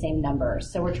meetings in the same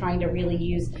numbers. So we're trying to really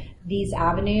use these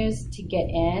avenues to get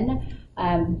in.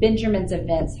 Benjamin's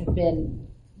events have been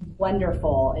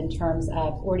wonderful in terms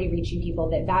of already reaching people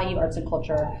that value arts and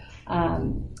culture,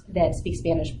 that speak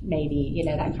Spanish maybe,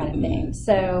 that kind of thing.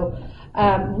 So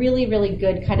really, really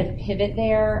good kind of pivot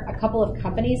there. A couple of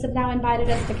companies have now invited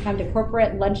us to come to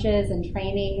corporate lunches and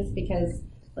trainings, because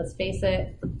let's face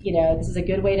it, this is a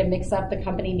good way to mix up the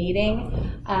company meeting.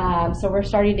 So we're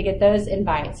starting to get those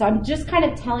invites. So I'm just kind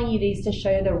of telling you these to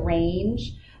show the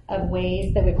range of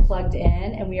ways that we've plugged in,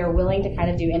 and we are willing to kind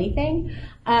of do anything.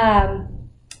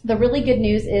 The really good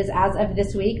news is, as of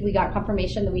this week, we got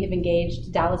confirmation that we have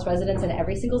engaged Dallas residents in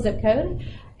every single zip code,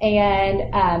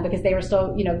 and because they were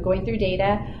still, going through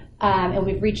data, and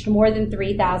we've reached more than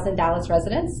 3,000 Dallas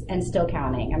residents and still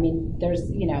counting. I mean, there's,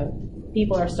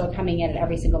 people are still coming in at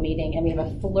every single meeting, and we have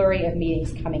a flurry of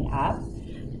meetings coming up.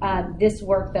 This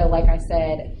work, though, like I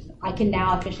said, I can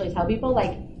now officially tell people,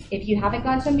 if you haven't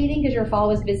gone to a meeting because your fall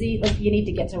was busy, you need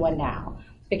to get to one now,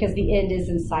 because the end is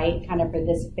in sight kind of for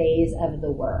this phase of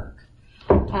the work.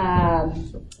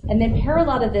 And then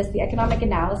parallel to this, the economic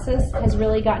analysis has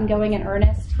really gotten going in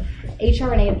earnest.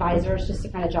 HR&A Advisors, just to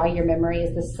kind of jog your memory,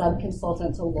 is the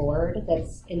sub-consultant to LORD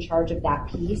that's in charge of that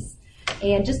piece.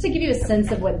 And just to give you a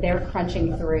sense of what they're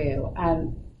crunching through,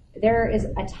 there is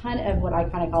a ton of what I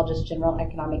kind of call just general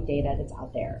economic data that's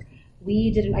out there.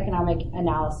 We did an economic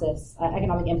analysis,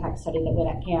 economic impact study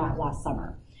that came out last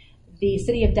summer. The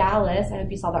city of Dallas, I hope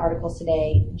you saw the articles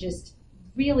today, just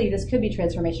really, this could be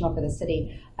transformational for the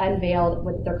city, unveiled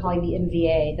what they're calling the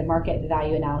MVA, the market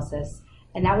value analysis,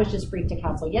 and that was just briefed to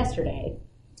council yesterday.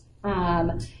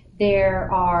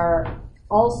 There are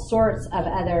all sorts of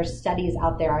other studies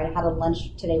out there. I had a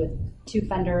lunch today with 2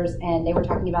 funders, and they were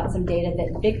talking about some data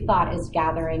that Big Thought is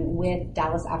gathering with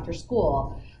Dallas After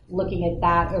School, looking at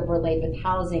that overlaid with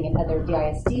housing and other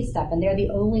DISD stuff. And they're the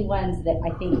only ones that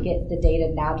I think get the data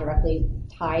now directly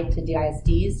tied to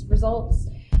DISD's results.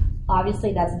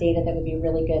 Obviously, that's data that would be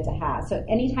really good to have. So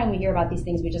anytime we hear about these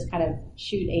things, we just kind of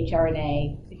shoot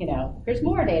HR&A, here's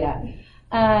more data.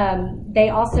 They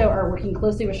also are working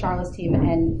closely with Charlotte's team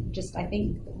and just, I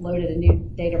think, loaded a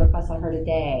new data request on her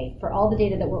today for all the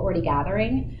data that we're already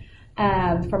gathering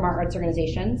from our arts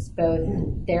organizations, both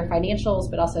their financials,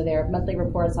 but also their monthly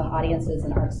reports on audiences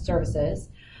and arts services.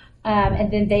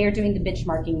 And then they are doing the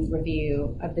benchmarking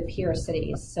review of the peer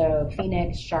cities. So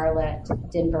Phoenix, Charlotte,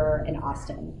 Denver, and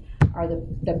Austin are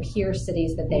the peer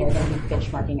cities that they are going to be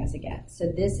benchmarking us against. So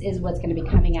this is what's going to be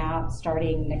coming out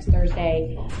starting next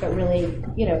Thursday, but really,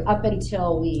 up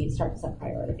until we start to set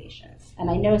prioritization. And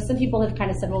I know some people have kind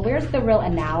of said, well, where's the real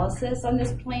analysis on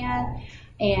this plan?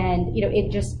 And, it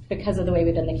just, because of the way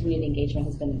we've done the community engagement,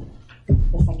 has been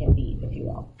the second beat, if you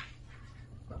will.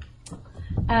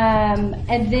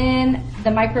 And then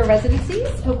the micro residencies.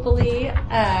 Hopefully,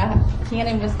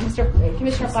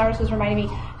 Commissioner Flowers was reminding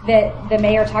me that the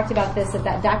mayor talked about this at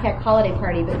that DACAC holiday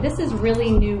party. But this is really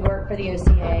new work for the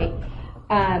OCA,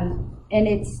 and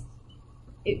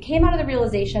it came out of the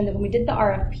realization that when we did the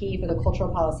RFP for the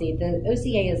cultural policy, the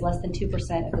OCA is less than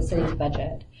 2% of the city's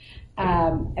budget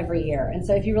every year. And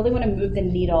so if you really want to move the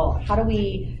needle, how do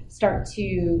we start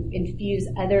to infuse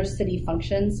other city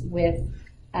functions with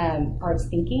arts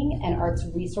thinking and arts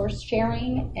resource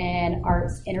sharing and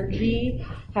arts energy,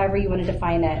 however you want to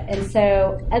define it. And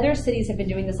so other cities have been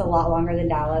doing this a lot longer than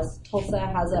Dallas. Tulsa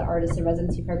has an artist in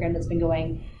residency program that's been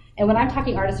going. And when I'm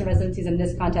talking artist in residencies in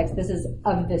this context, this is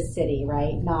of this city,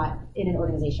 right? Not in an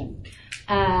organization.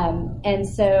 And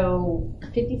so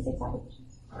 56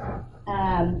 applications.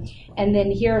 And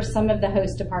then here are some of the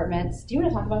host departments. Do you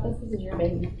want to talk about this? This is your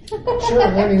baby. Sure.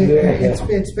 I mean,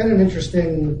 it's been an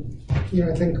interesting,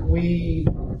 I think we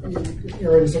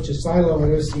are in such a silo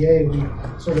at OCA,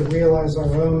 we sort of realize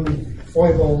our own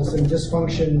foibles and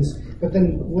dysfunctions. But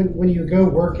then when you go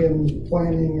work in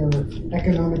planning or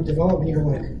economic development, you're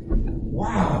like,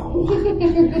 wow.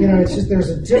 It's just, there's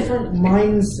a different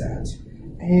mindset.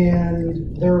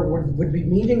 And there would be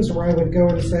meetings where I would go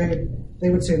and say, they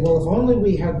would say, well, if only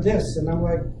we had this. And I'm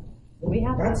like,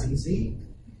 well, that's easy.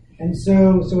 And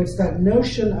so it's that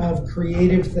notion of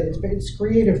creative, it's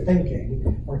creative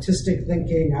thinking, artistic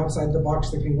thinking, outside the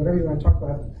box thinking, whatever you want to talk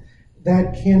about,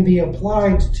 that can be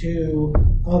applied to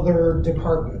other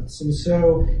departments. And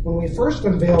so when we first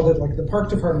unveiled it, like the park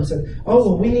department said, oh,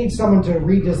 well, we need someone to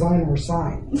redesign our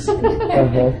signs.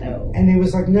 And it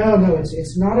was like, no,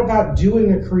 it's not about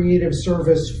doing a creative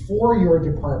service for your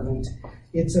department.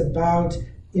 It's about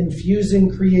infusing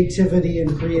creativity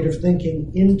and creative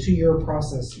thinking into your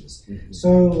processes.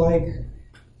 So like,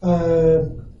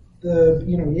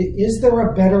 is there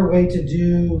a better way to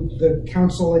do the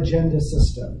council agenda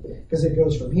system? Because it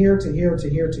goes from here to here to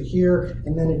here to here,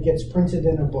 and then it gets printed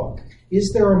in a book.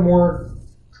 Is there a more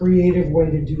creative way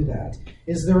to do that?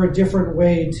 Is there a different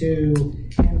way to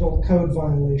handle code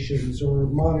violations or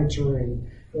monitoring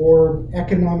or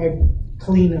economic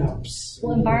cleanups?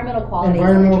 Well, environmental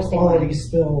quality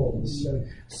spills.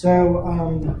 So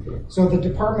the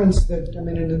departments that,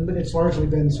 it's largely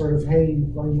been sort of, hey,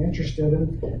 are you interested?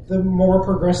 And the more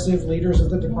progressive leaders of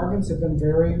the departments have been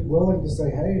very willing to say,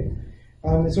 hey.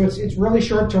 So it's really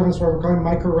short term. That's why we're calling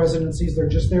micro residencies. They're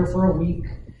just there for a week.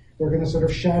 They're going to sort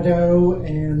of shadow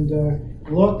and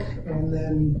look and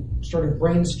then sort of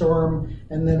brainstorm.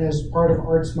 And then as part of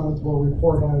Arts Month, we'll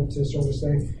report out to sort of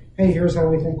say, hey, here's how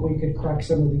we think we could crack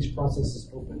some of these processes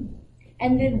open.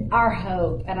 And then our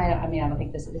hope, and I don't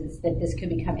think this is that this could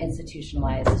become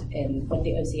institutionalized in what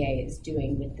the OCA is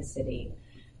doing with the city.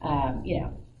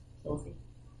 We'll see.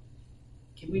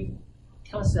 Can we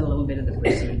tell us a little bit of the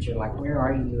procedure? Like, where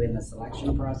are you in the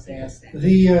selection process?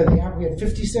 We had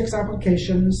 56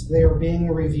 applications. They are being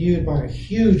reviewed by a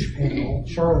huge panel.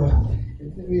 Charlotte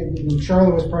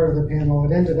was part of the panel.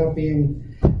 It ended up being,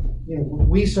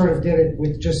 we sort of did it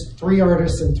with just 3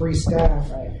 artists and 3 staff.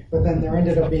 Right. but then there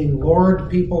ended up being Lord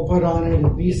people put on it and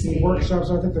BC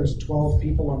workshops. I think there's 12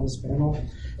 people on this panel.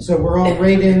 So we're all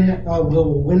rating,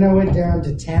 we'll winnow it down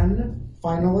to 10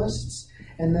 finalists,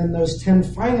 and then those 10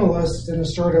 finalists in a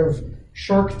sort of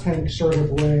Shark Tank sort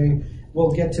of way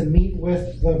will get to meet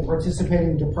with the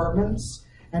participating departments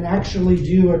and actually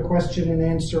do a question and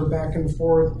answer back and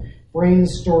forth,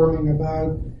 brainstorming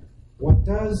about what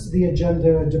does the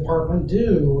agenda department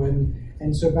do,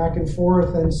 and so back and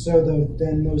forth, and so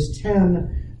then those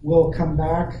 10 will come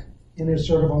back in a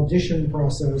sort of audition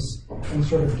process and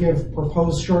sort of give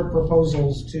short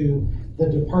proposals to the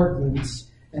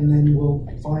departments, and then we'll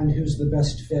find who's the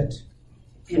best fit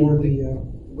for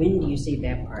when do you see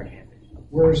that part happen?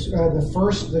 We're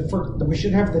we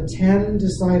should have the 10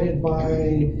 decided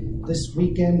by this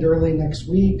weekend, early next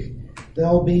week.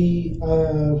 They'll be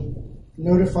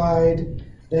notified.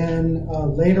 Then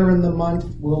later in the month,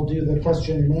 we'll do the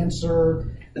question and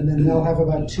answer, and then they'll have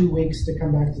about 2 weeks to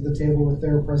come back to the table with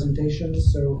their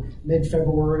presentations. So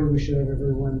mid-February, we should have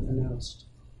everyone announced.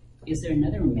 Is there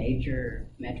another major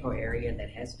metro area that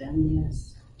has done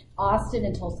this? Austin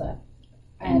and Tulsa.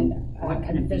 And what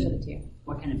kind of those are the two.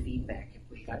 What kind of feedback have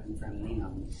we gotten from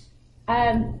them?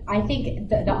 I think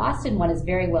the Austin one is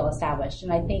very well established,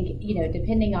 and I think,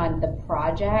 depending on the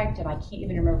project, and I can't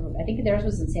even remember, I think theirs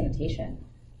was in sanitation.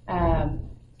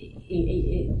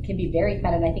 It can be very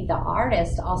fun, and I think the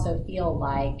artists also feel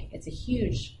like it's a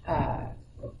huge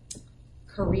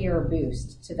career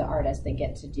boost to the artists that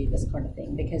get to do this kind of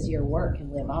thing, because your work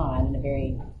can live on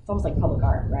in it's almost like public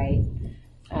art, right?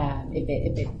 If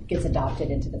it gets adopted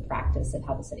into the practice of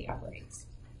how the city operates.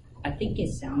 I think it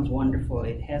sounds wonderful.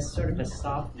 It has sort of a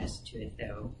softness to it,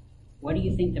 though. What do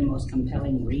you think the most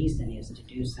compelling reason is to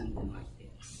do something like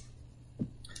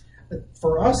this?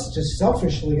 For us, just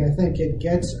selfishly, I think it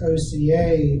gets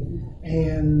OCA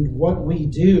and what we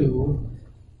do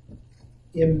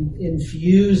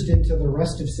infused into the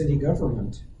rest of city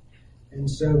government. And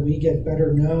so we get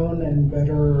better known and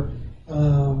better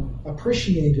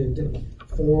appreciated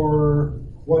for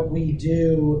what we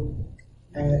do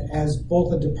as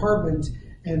both a department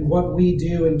and what we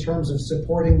do in terms of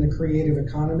supporting the creative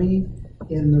economy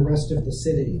in the rest of the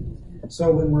city.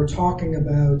 So when we're talking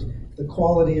about the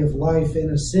quality of life in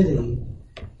a city,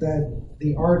 that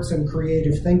the arts and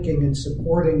creative thinking and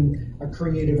supporting a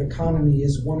creative economy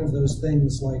is one of those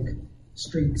things like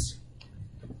streets.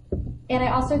 And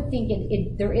I also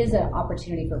think there is an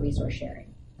opportunity for resource sharing.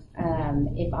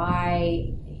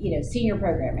 Senior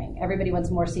programming, everybody wants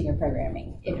more senior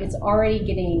programming. If it's already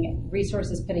getting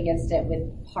resources put against it with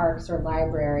parks or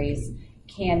libraries,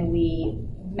 can we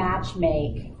match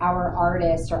make our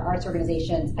artists or arts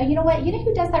organizations? You know what? You know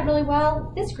who does that really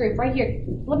well? This group right here.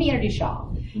 Let me introduce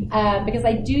y'all. Because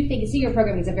I do think senior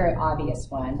programming is a very obvious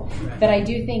one. But I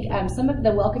do think some of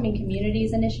the Welcoming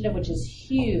Communities initiative, which is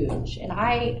huge, and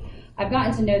I've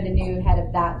gotten to know the new head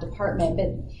of that department, but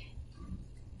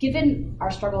given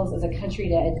our struggles as a country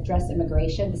to address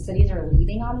immigration, the cities are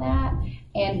leading on that.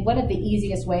 And one of the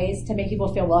easiest ways to make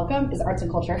people feel welcome is arts and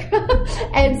culture.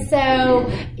 And so,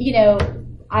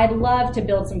 I'd love to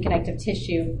build some connective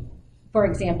tissue, for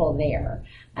example, there.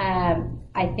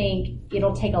 I think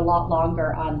it'll take a lot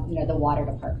longer on, the water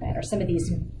department or some of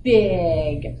these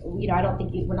big, I don't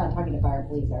think, we're not talking to fire and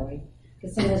police, are we?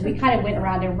 Because some of those, we kind of went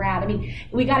around and around. I mean,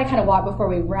 we got to kind of walk before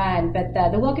we run. But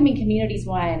the Welcoming Communities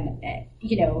one,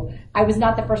 I was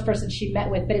not the first person she met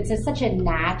with, but it's such a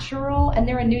natural, and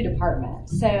they're a new department.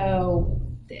 So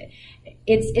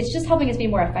it's just helping us be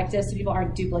more effective so people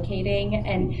aren't duplicating.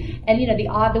 And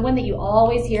the one that you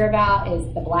always hear about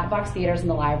is the black box theaters and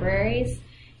the libraries.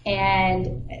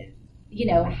 And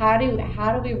how do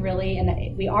we really,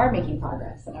 and we are making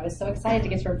progress, and I was so excited to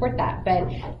get to report that, but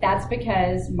that's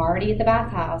because Marty at the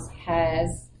Bathhouse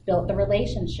has built the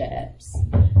relationships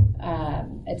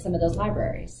at some of those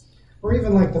libraries. Or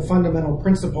even like the fundamental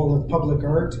principle of public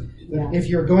art, that if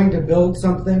you're going to build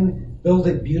something, build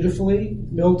it beautifully,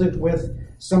 build it with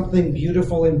something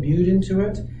beautiful imbued into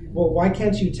it. Well, why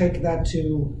can't you take that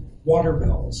to water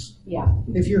bills? Yeah.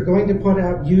 If you're going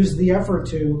to use the effort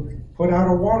to put out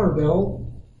a water bill,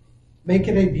 make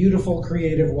it a beautiful,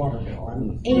 creative water bill.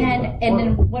 And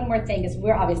then one more thing is,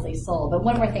 we're obviously sold, but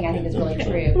one more thing I think is really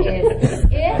true is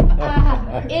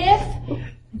if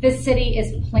the city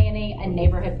is planning a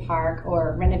neighborhood park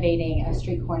or renovating a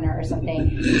street corner or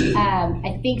something,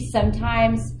 I think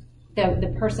sometimes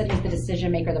the person who's the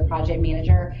decision maker, the project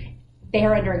manager, they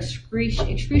are under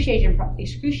excruciating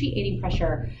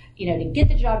pressure, to get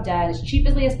the job done as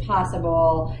cheaply as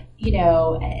possible.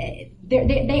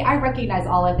 I recognize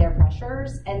all of their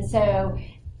pressures, and so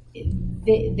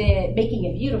the making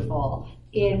it beautiful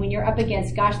when you're up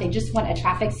against, gosh, they just want a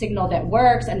traffic signal that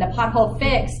works and the pothole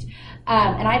fixed.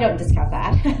 And I don't discount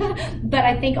that. But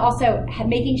I think also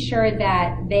making sure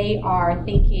that they are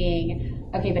thinking,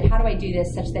 okay, but how do I do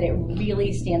this such that it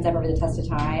really stands up over the test of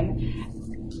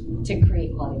time to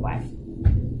create quality of life?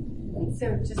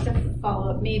 So just to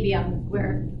follow up maybe on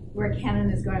where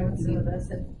Canon is going with some of this,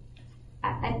 and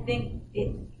I think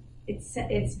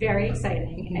it's very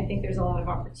exciting, and I think there's a lot of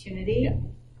opportunity. Yeah.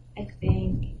 I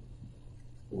think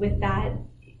with that,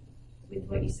 with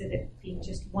what you said, it being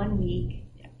just 1 week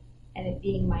and it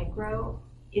being micro,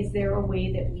 is there a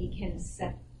way that we can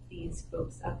set these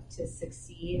folks up to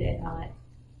succeed and not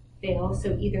fail?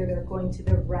 So either they're going to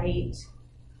the right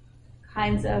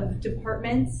kinds of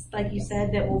departments, like you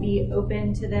said, that will be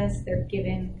open to this. They're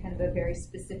given kind of a very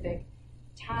specific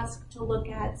task to look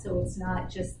at, so it's not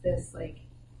just this like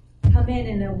come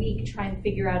in a week, try and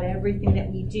figure out everything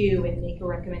that we do and make a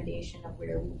recommendation of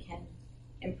where we can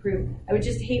improve. I would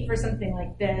just hate for something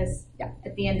like this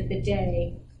at the end of the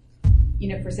day,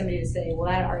 for somebody to say, well,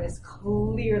 that artist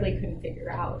clearly couldn't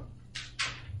figure out,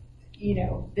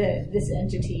 this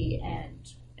entity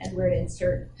and where to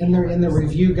insert. In the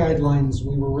review guidelines,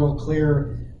 we were real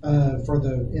clear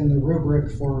in the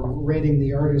rubric for rating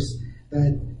the artist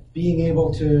that being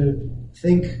able to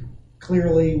think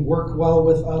clearly, work well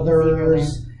with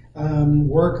others,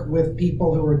 work with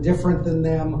people who are different than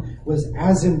them was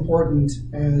as important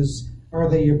as are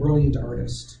they a brilliant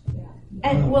artist.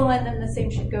 And and then the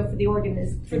same should go for the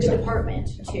department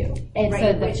too. And right?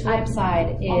 so the flip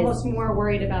side is almost more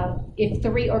worried about if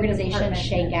 3 organizations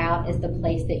shake out is the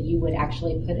place that you would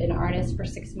actually put an artist for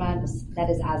 6 months. That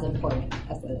is as important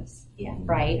as this. Yeah.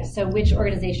 Right. Yeah. So which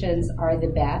organizations are the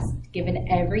best given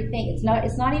everything? It's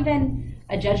not even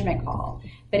a judgment call.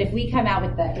 But if we come out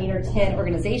with the 8 or 10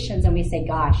 organizations and we say,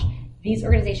 gosh, these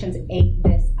organizations ate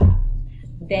this up,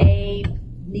 they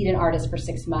need an artist for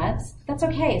 6 months. That's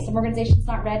okay. Some organizations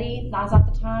not ready, now's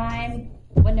not the time,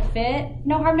 wouldn't have fit.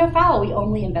 No harm, no foul. We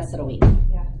only invested a week.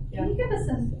 Yeah. Can you give us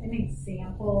an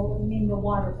example? I mean, the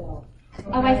water bill.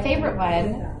 Oh, my favorite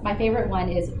one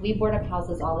is we board up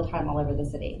houses all the time all over the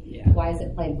city. Yeah. Why is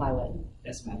it plain plywood?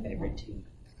 That's my favorite too.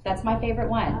 That's my favorite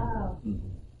one. Oh.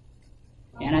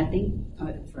 And I think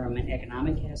from an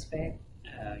economic aspect,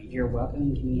 you're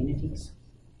welcoming communities.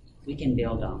 We can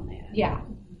build on that. Yeah.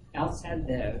 Outside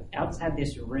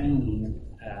this room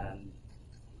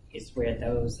is where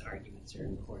those arguments are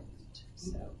important.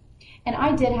 So. And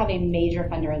I did have a major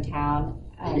funder in town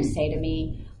say to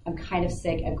me, I'm kind of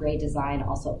sick of great design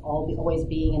also always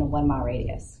being in a 1 mile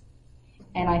radius.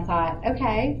 And I thought,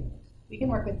 okay, we can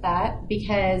work with that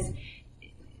because,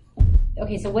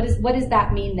 okay, so what does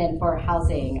that mean then for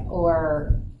housing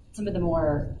or some of the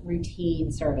more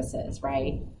routine services,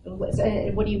 right? So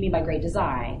what do you mean by great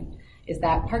design? Is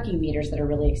that parking meters that are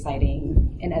really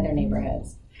exciting in other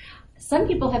neighborhoods? Some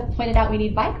people have pointed out we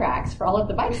need bike racks for all of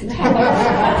the bikes in town.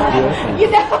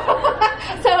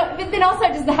 So, but then also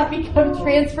does that become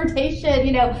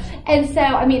transportation, And so,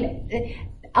 I mean,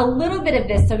 a little bit of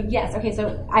this. So yes, okay,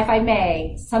 so if I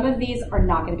may, some of these are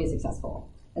not going to be successful.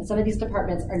 And some of these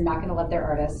departments are not going to love their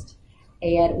artist.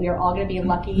 And we are all going to be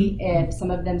lucky if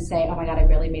some of them say, oh my God, I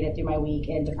barely made it through my week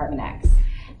in Department X.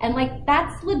 And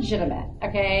that's legitimate,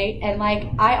 okay? And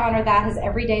I honor that as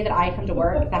every day that I come to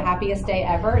work, the happiest day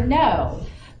ever. No.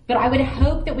 But I would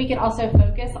hope that we could also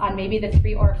focus on maybe the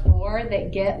 3 or 4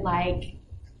 that get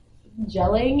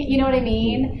gelling, you know what I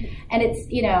mean? And it's,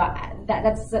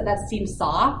 that seems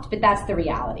soft, but that's the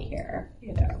reality here,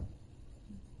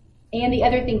 And the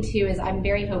other thing too is I'm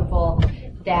very hopeful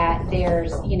that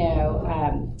there's,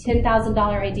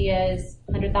 $10,000 ideas,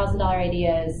 $100,000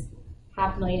 ideas,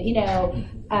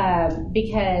 $500,000,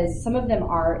 because some of them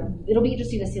it'll be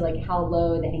interesting to see how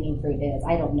low the hanging fruit is.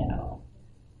 I don't know.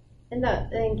 And the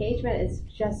engagement is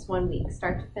just 1 week,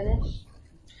 start to finish?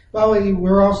 Well,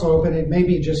 we're also open. It may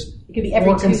be just it could be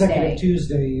every 4 consecutive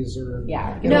Tuesdays or.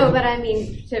 Yeah. No, but I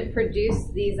mean to produce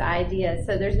these ideas.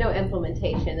 So there's no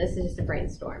implementation. This is just a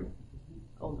brainstorm.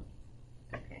 Oh.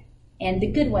 Okay. And the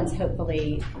good ones,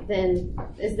 hopefully. Then,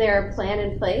 is there a plan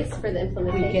in place for the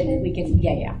implementation? We can.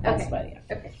 Yeah. That's okay. What, yeah.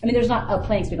 Okay. I mean, there's not a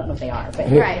plan because we don't know what they are. But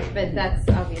right, but that's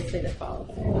obviously the follow.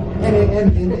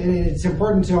 And it's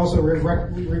important to also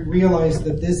realize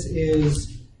that this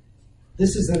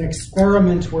is an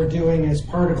experiment we're doing as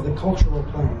part of the cultural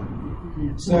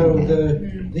plan. So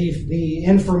the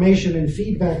information and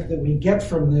feedback that we get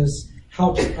from this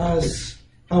helps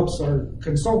our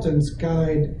consultants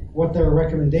guide what their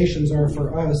recommendations are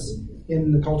for us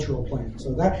in the cultural plan.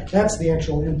 So that's the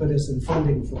actual impetus and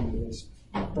funding from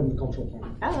the cultural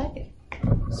plan. I like it.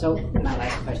 So my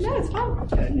last question. No, it's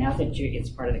fine. Now that it's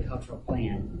part of the cultural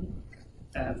plan,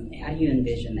 how do you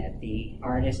envision that the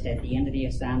artist at the end of the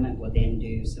assignment will then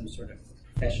do some sort of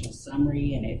professional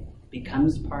summary and it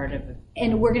becomes part of it?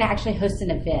 And we're going to actually host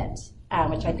an event,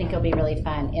 which I think will be really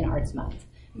fun in Arts Month,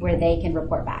 where they can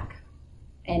report back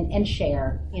and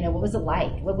share, what was it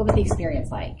like? What was the experience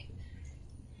like?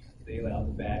 They allow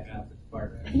the back out the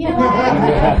department.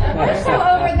 We're so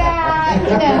over that.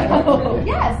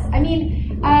 Yes. I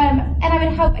mean, and I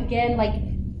would hope, again,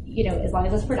 as long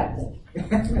as it's productive,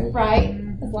 right?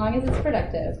 As long as it's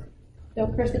productive.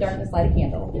 Don't curse the darkness, light a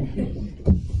candle.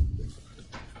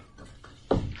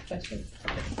 Questions?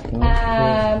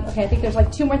 Okay, I think there's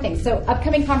 2 more things. So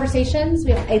upcoming conversations,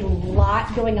 we have a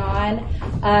lot going on.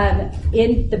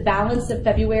 In the balance of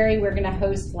February, we're going to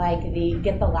host the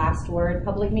Get the Last Word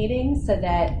public meeting so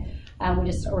that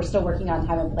we're still working on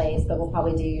time and place, but we'll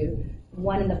probably do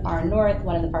one in the far north,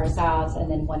 one in the far south, and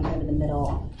then one kind of in the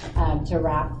middle to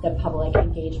wrap the public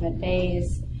engagement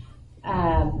phase.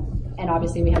 And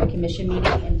obviously we have a commission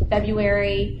meeting in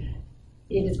February.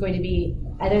 It is going to be,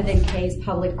 other than Kay's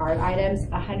public art items,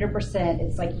 100%,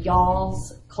 it's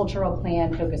y'all's cultural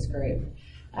plan focus group.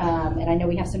 And I know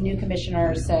we have some new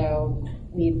commissioners, so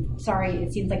sorry,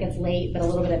 it seems like it's late, but a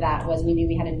little bit of that was we knew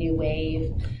we had a new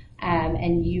wave.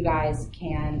 And you guys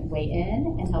can weigh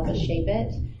in and help us shape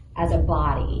it as a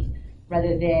body,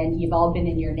 rather than you've all been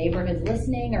in your neighborhoods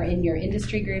listening or in your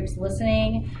industry groups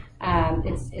listening.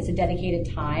 It's a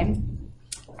dedicated time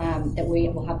that we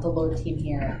will have the Lord team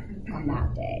here on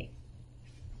that day.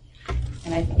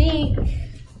 And I think,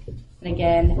 and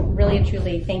again, really and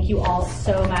truly, thank you all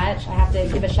so much. I have to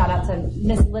give a shout out to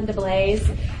Miss Linda Blaze,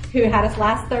 who had us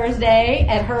last Thursday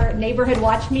at her neighborhood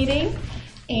watch meeting,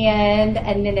 and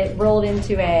then it rolled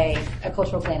into a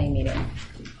cultural planning meeting.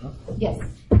 Yes?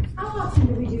 How often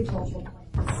do we do cultural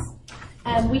plans?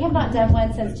 We have not done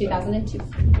one since 2002.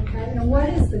 Okay, and what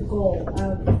is the goal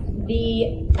of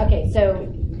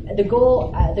the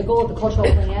goal of the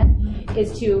cultural plan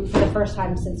is to, for the first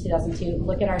time since 2002,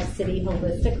 look at our city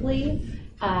holistically,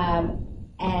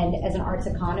 and as an arts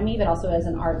economy, but also as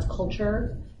an arts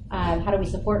culture. How do we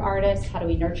support artists? How do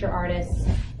we nurture artists?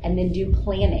 And then do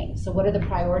planning. So what are the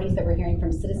priorities that we're hearing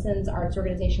from citizens, arts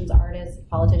organizations, artists,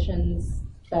 politicians,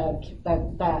 the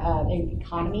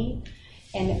economy,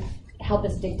 and help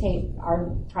us dictate our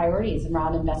priorities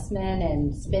around investment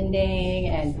and spending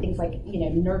and things like,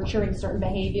 nurturing certain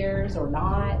behaviors or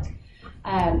not.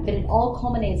 But it all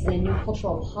culminates in a new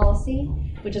cultural policy,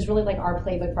 which is really like our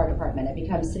playbook for our department. It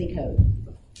becomes city code.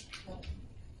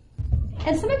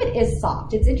 And some of it is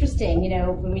soft. It's interesting,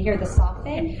 when we hear the soft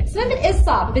thing. Some of it is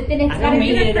soft, but then it's got to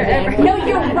be forever. No,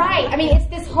 you're right. I mean,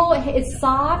 it's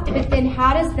soft, but then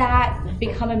how does that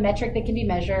become a metric that can be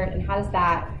measured, and how does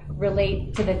that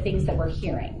relate to the things that we're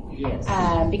hearing? Yes.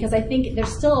 Because I think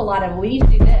there's still a lot of, we need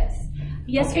to do this.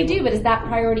 Yes, we do, but is that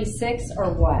priority 6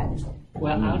 or what?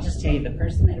 Well, I'll just tell you, the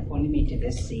person that appointed me to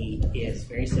this seat is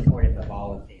very supportive of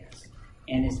all of this,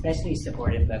 and especially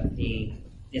supportive of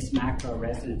this macro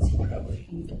residency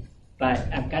program. But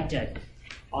I've got to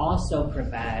also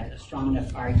provide a strong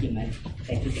enough argument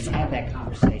that you can have that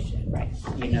conversation, right?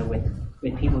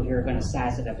 With people who are going to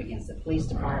size it up against the police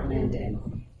department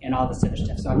and all this other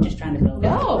stuff. So I'm just trying to build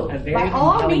a very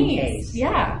compelling case.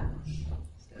 Yeah.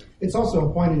 It's also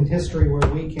a point in history where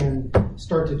we can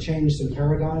start to change some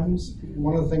paradigms.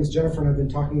 One of the things Jennifer and I have been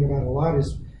talking about a lot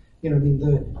is,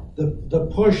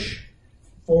 the push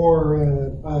for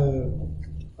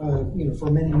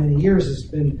for many, many years has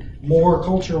been more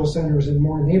cultural centers and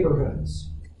more neighborhoods.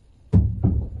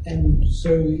 And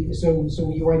so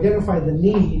you identify the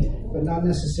need, but not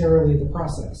necessarily the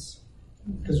process.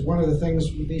 Because one of the things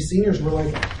these seniors were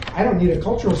like, I don't need a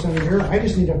cultural center here, I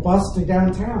just need a bus to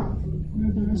downtown.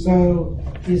 Mm-hmm. So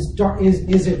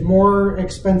is it more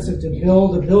expensive to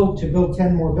build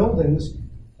 10 more buildings,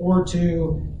 or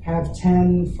to have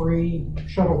 10 free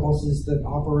shuttle buses that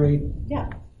operate? Yeah.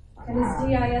 And is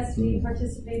DISD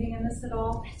participating in this at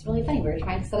all? It's really funny. We were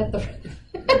trying to set up the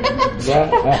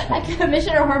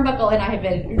Commissioner Hornbuckle and I have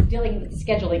been dealing with the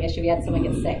scheduling issue. We had someone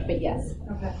get sick, but yes.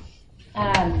 Okay.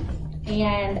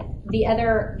 And the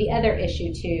other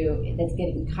issue too that's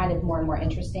getting kind of more and more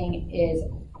interesting is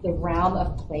the realm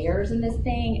of players in this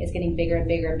thing is getting bigger and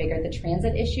bigger and bigger. The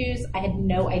transit issues, I had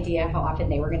no idea how often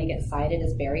they were going to get cited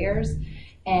as barriers,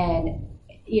 and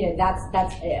that's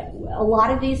a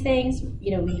lot of these things.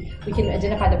 We can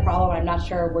identify the problem. I'm not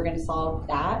sure we're going to solve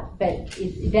that, but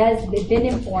it then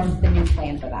informs the new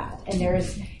plan for that. And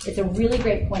it's a really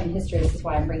great point in history. This is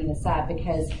why I'm bringing this up,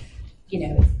 because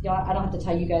I don't have to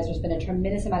tell you guys, there's been a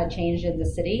tremendous amount of change in the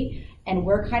city, and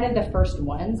we're kind of the first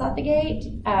ones out the gate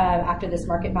after this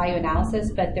market value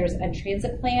analysis. But there's a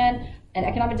transit plan, an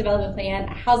economic development plan,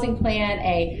 a housing plan,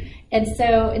 and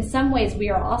so in some ways we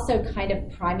are also kind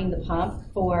of priming the pump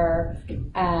for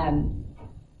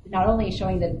not only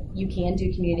showing that you can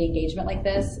do community engagement like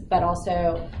this, but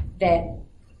also that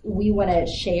we want to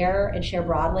share and share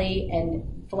broadly and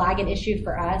flag an issue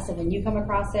for us. And when you come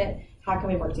across it, how can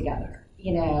we work together?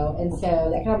 And so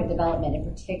the economic development in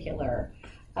particular,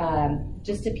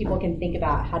 just if people can think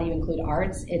about how do you include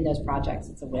arts in those projects,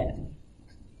 it's a win.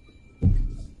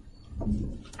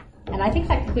 And I think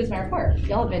that concludes my report.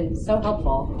 Y'all have been so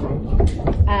helpful.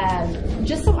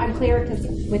 Just so I'm clear, because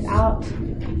without,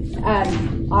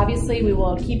 obviously we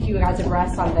will keep you guys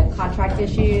abreast on the contract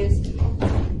issues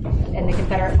and the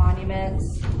Confederate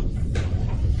monuments.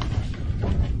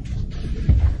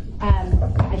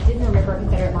 I didn't remember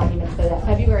Confederate monuments, so that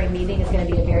February meeting is going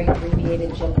to be a very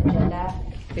abbreviated agenda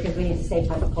because we need to save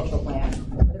time for cultural plan.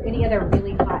 Are there any other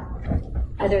really hot,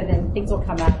 other than things will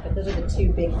come up, but those are the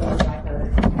two big things that I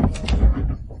heard.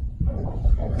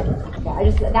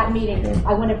 Yeah, that meeting,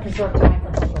 I want to preserve time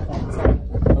for cultural plan.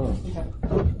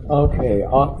 Okay,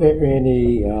 are there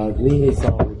any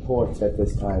liaison reports at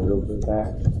this time? We'll do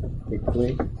that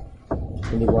quickly.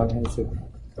 Anyone has a...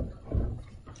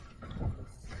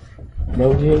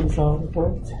 No liaison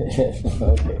reports?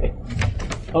 Okay.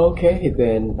 Okay,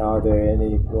 then are there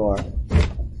any more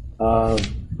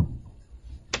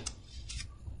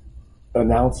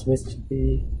announcements to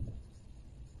be?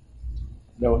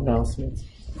 No announcements?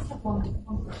 One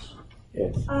question.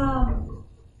 Yes. A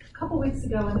couple weeks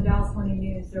ago in the Dallas Morning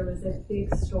News, there was a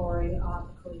big story on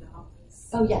the Kalita office.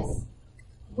 Oh, yes.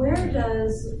 Where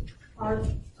does our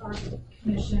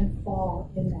commission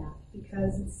fall in that?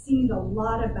 Because it seemed a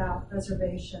lot about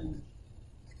preservation.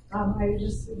 I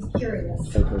just was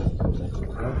curious.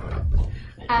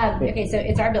 Okay, so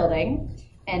it's our building,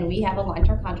 and we have a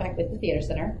long-term contract with the Theater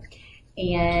Center.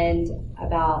 And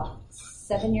about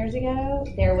 7 years ago,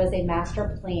 there was a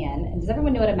master plan. And does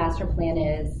everyone know what a master plan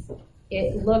is?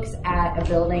 It looks at a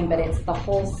building, but it's the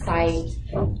whole site.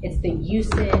 It's the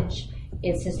usage.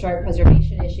 It's historic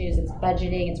preservation issues. It's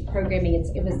budgeting. It's programming.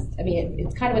 It's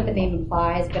kind of what the name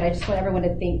implies. But I just want everyone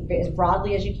to think as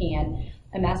broadly as you can.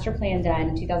 A master plan done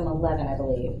in 2011, I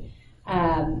believe,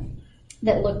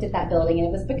 that looked at that building, and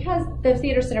it was because the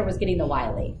Theater Center was getting the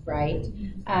Wiley, right?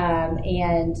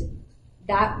 And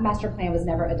that master plan was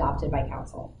never adopted by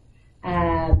council.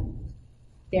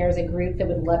 There's a group that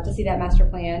would love to see that master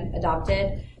plan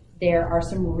adopted. There are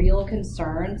some real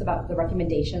concerns about the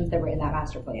recommendations that were in that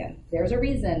master plan. There's a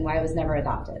reason why it was never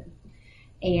adopted.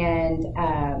 And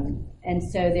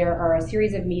so there are a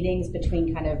series of meetings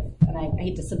between kind of, and I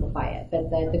hate to simplify it, but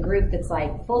the group that's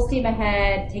like full steam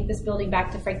ahead, take this building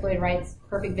back to Frank Lloyd Wright's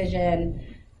perfect vision,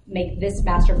 make this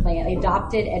master plan,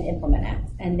 adopt it and implement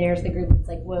it. And there's the group that's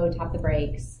like, whoa, tap the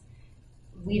brakes.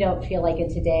 We don't feel like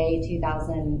in today,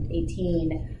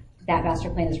 2018, that master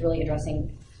plan is really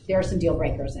addressing, there are some deal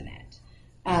breakers in it.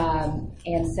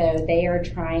 And so they are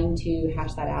trying to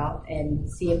hash that out and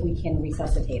see if we can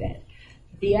resuscitate it.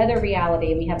 The other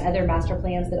reality, and we have other master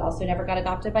plans that also never got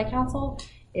adopted by council,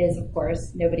 is of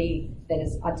course nobody that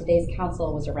is on today's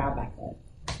council was around back then.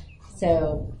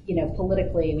 So,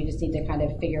 politically, we just need to kind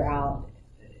of figure out,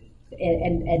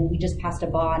 and we just passed a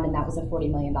bond, and that was a $40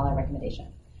 million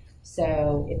recommendation.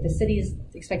 So if the city is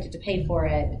expected to pay for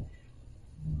it,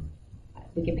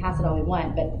 we can pass it all we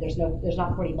want, but there's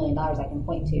not $40 million I can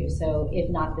point to. So if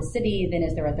not the city, then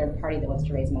is there a third party that wants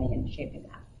to raise money and champion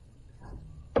that?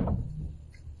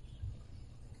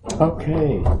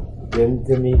 Okay, then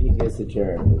the meeting is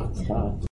adjourned at this time.